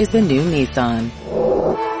 This is the new Nissan.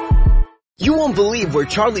 You won't believe where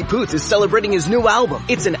Charlie Puth is celebrating his new album.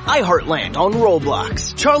 It's in iHeartland on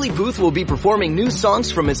Roblox. Charlie Puth will be performing new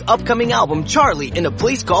songs from his upcoming album, Charlie, in a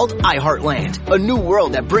place called iHeartland. A new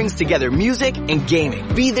world that brings together music and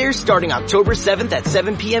gaming. Be there starting October 7th at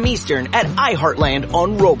 7 p.m. Eastern at iHeartland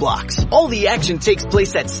on Roblox. All the action takes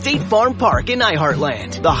place at State Farm Park in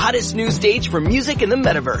iHeartland. The hottest new stage for music in the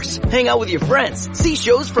metaverse. Hang out with your friends. See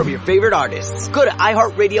shows from your favorite artists. Go to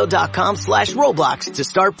iHeartRadio.com/Roblox to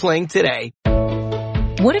start playing today.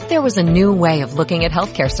 What if there was a new way of looking at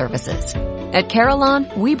healthcare services? At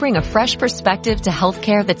Carillon, we bring a fresh perspective to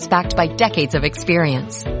healthcare that's backed by decades of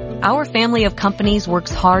experience. Our family of companies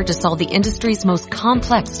works hard to solve the industry's most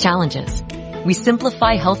complex challenges. We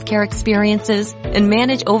simplify healthcare experiences and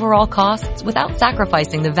manage overall costs without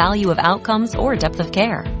sacrificing the value of outcomes or depth of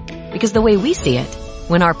care. Because the way we see it,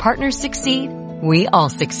 when our partners succeed, we all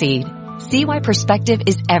succeed. See why perspective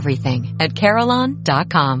is everything at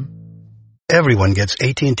Carillon.com. Everyone gets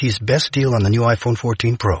AT&T's best deal on the new iPhone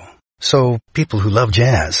 14 Pro. So people who love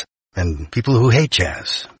jazz and people who hate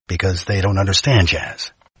jazz because they don't understand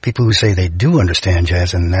jazz. People who say they do understand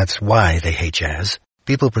jazz and that's why they hate jazz.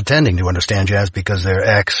 People pretending to understand jazz because their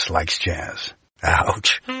ex likes jazz.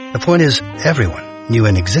 Ouch. The point is, everyone, new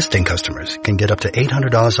and existing customers, can get up to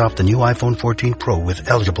 $800 off the new iPhone 14 Pro with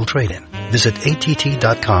eligible trade-in. Visit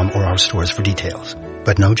att.com or our stores for details.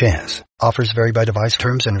 But no jazz. Offers vary by device.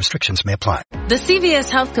 Terms and restrictions may apply. The CVS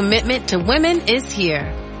Health commitment to women is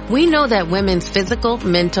here. We know that women's physical,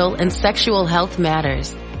 mental, and sexual health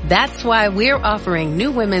matters. That's why we're offering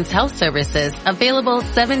new women's health services available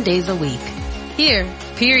 7 days a week. Here,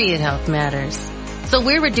 period health matters. So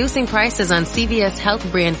we're reducing prices on CVS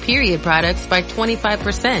Health brand period products by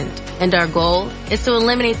 25%. And our goal is to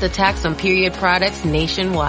eliminate the tax on period products nationwide.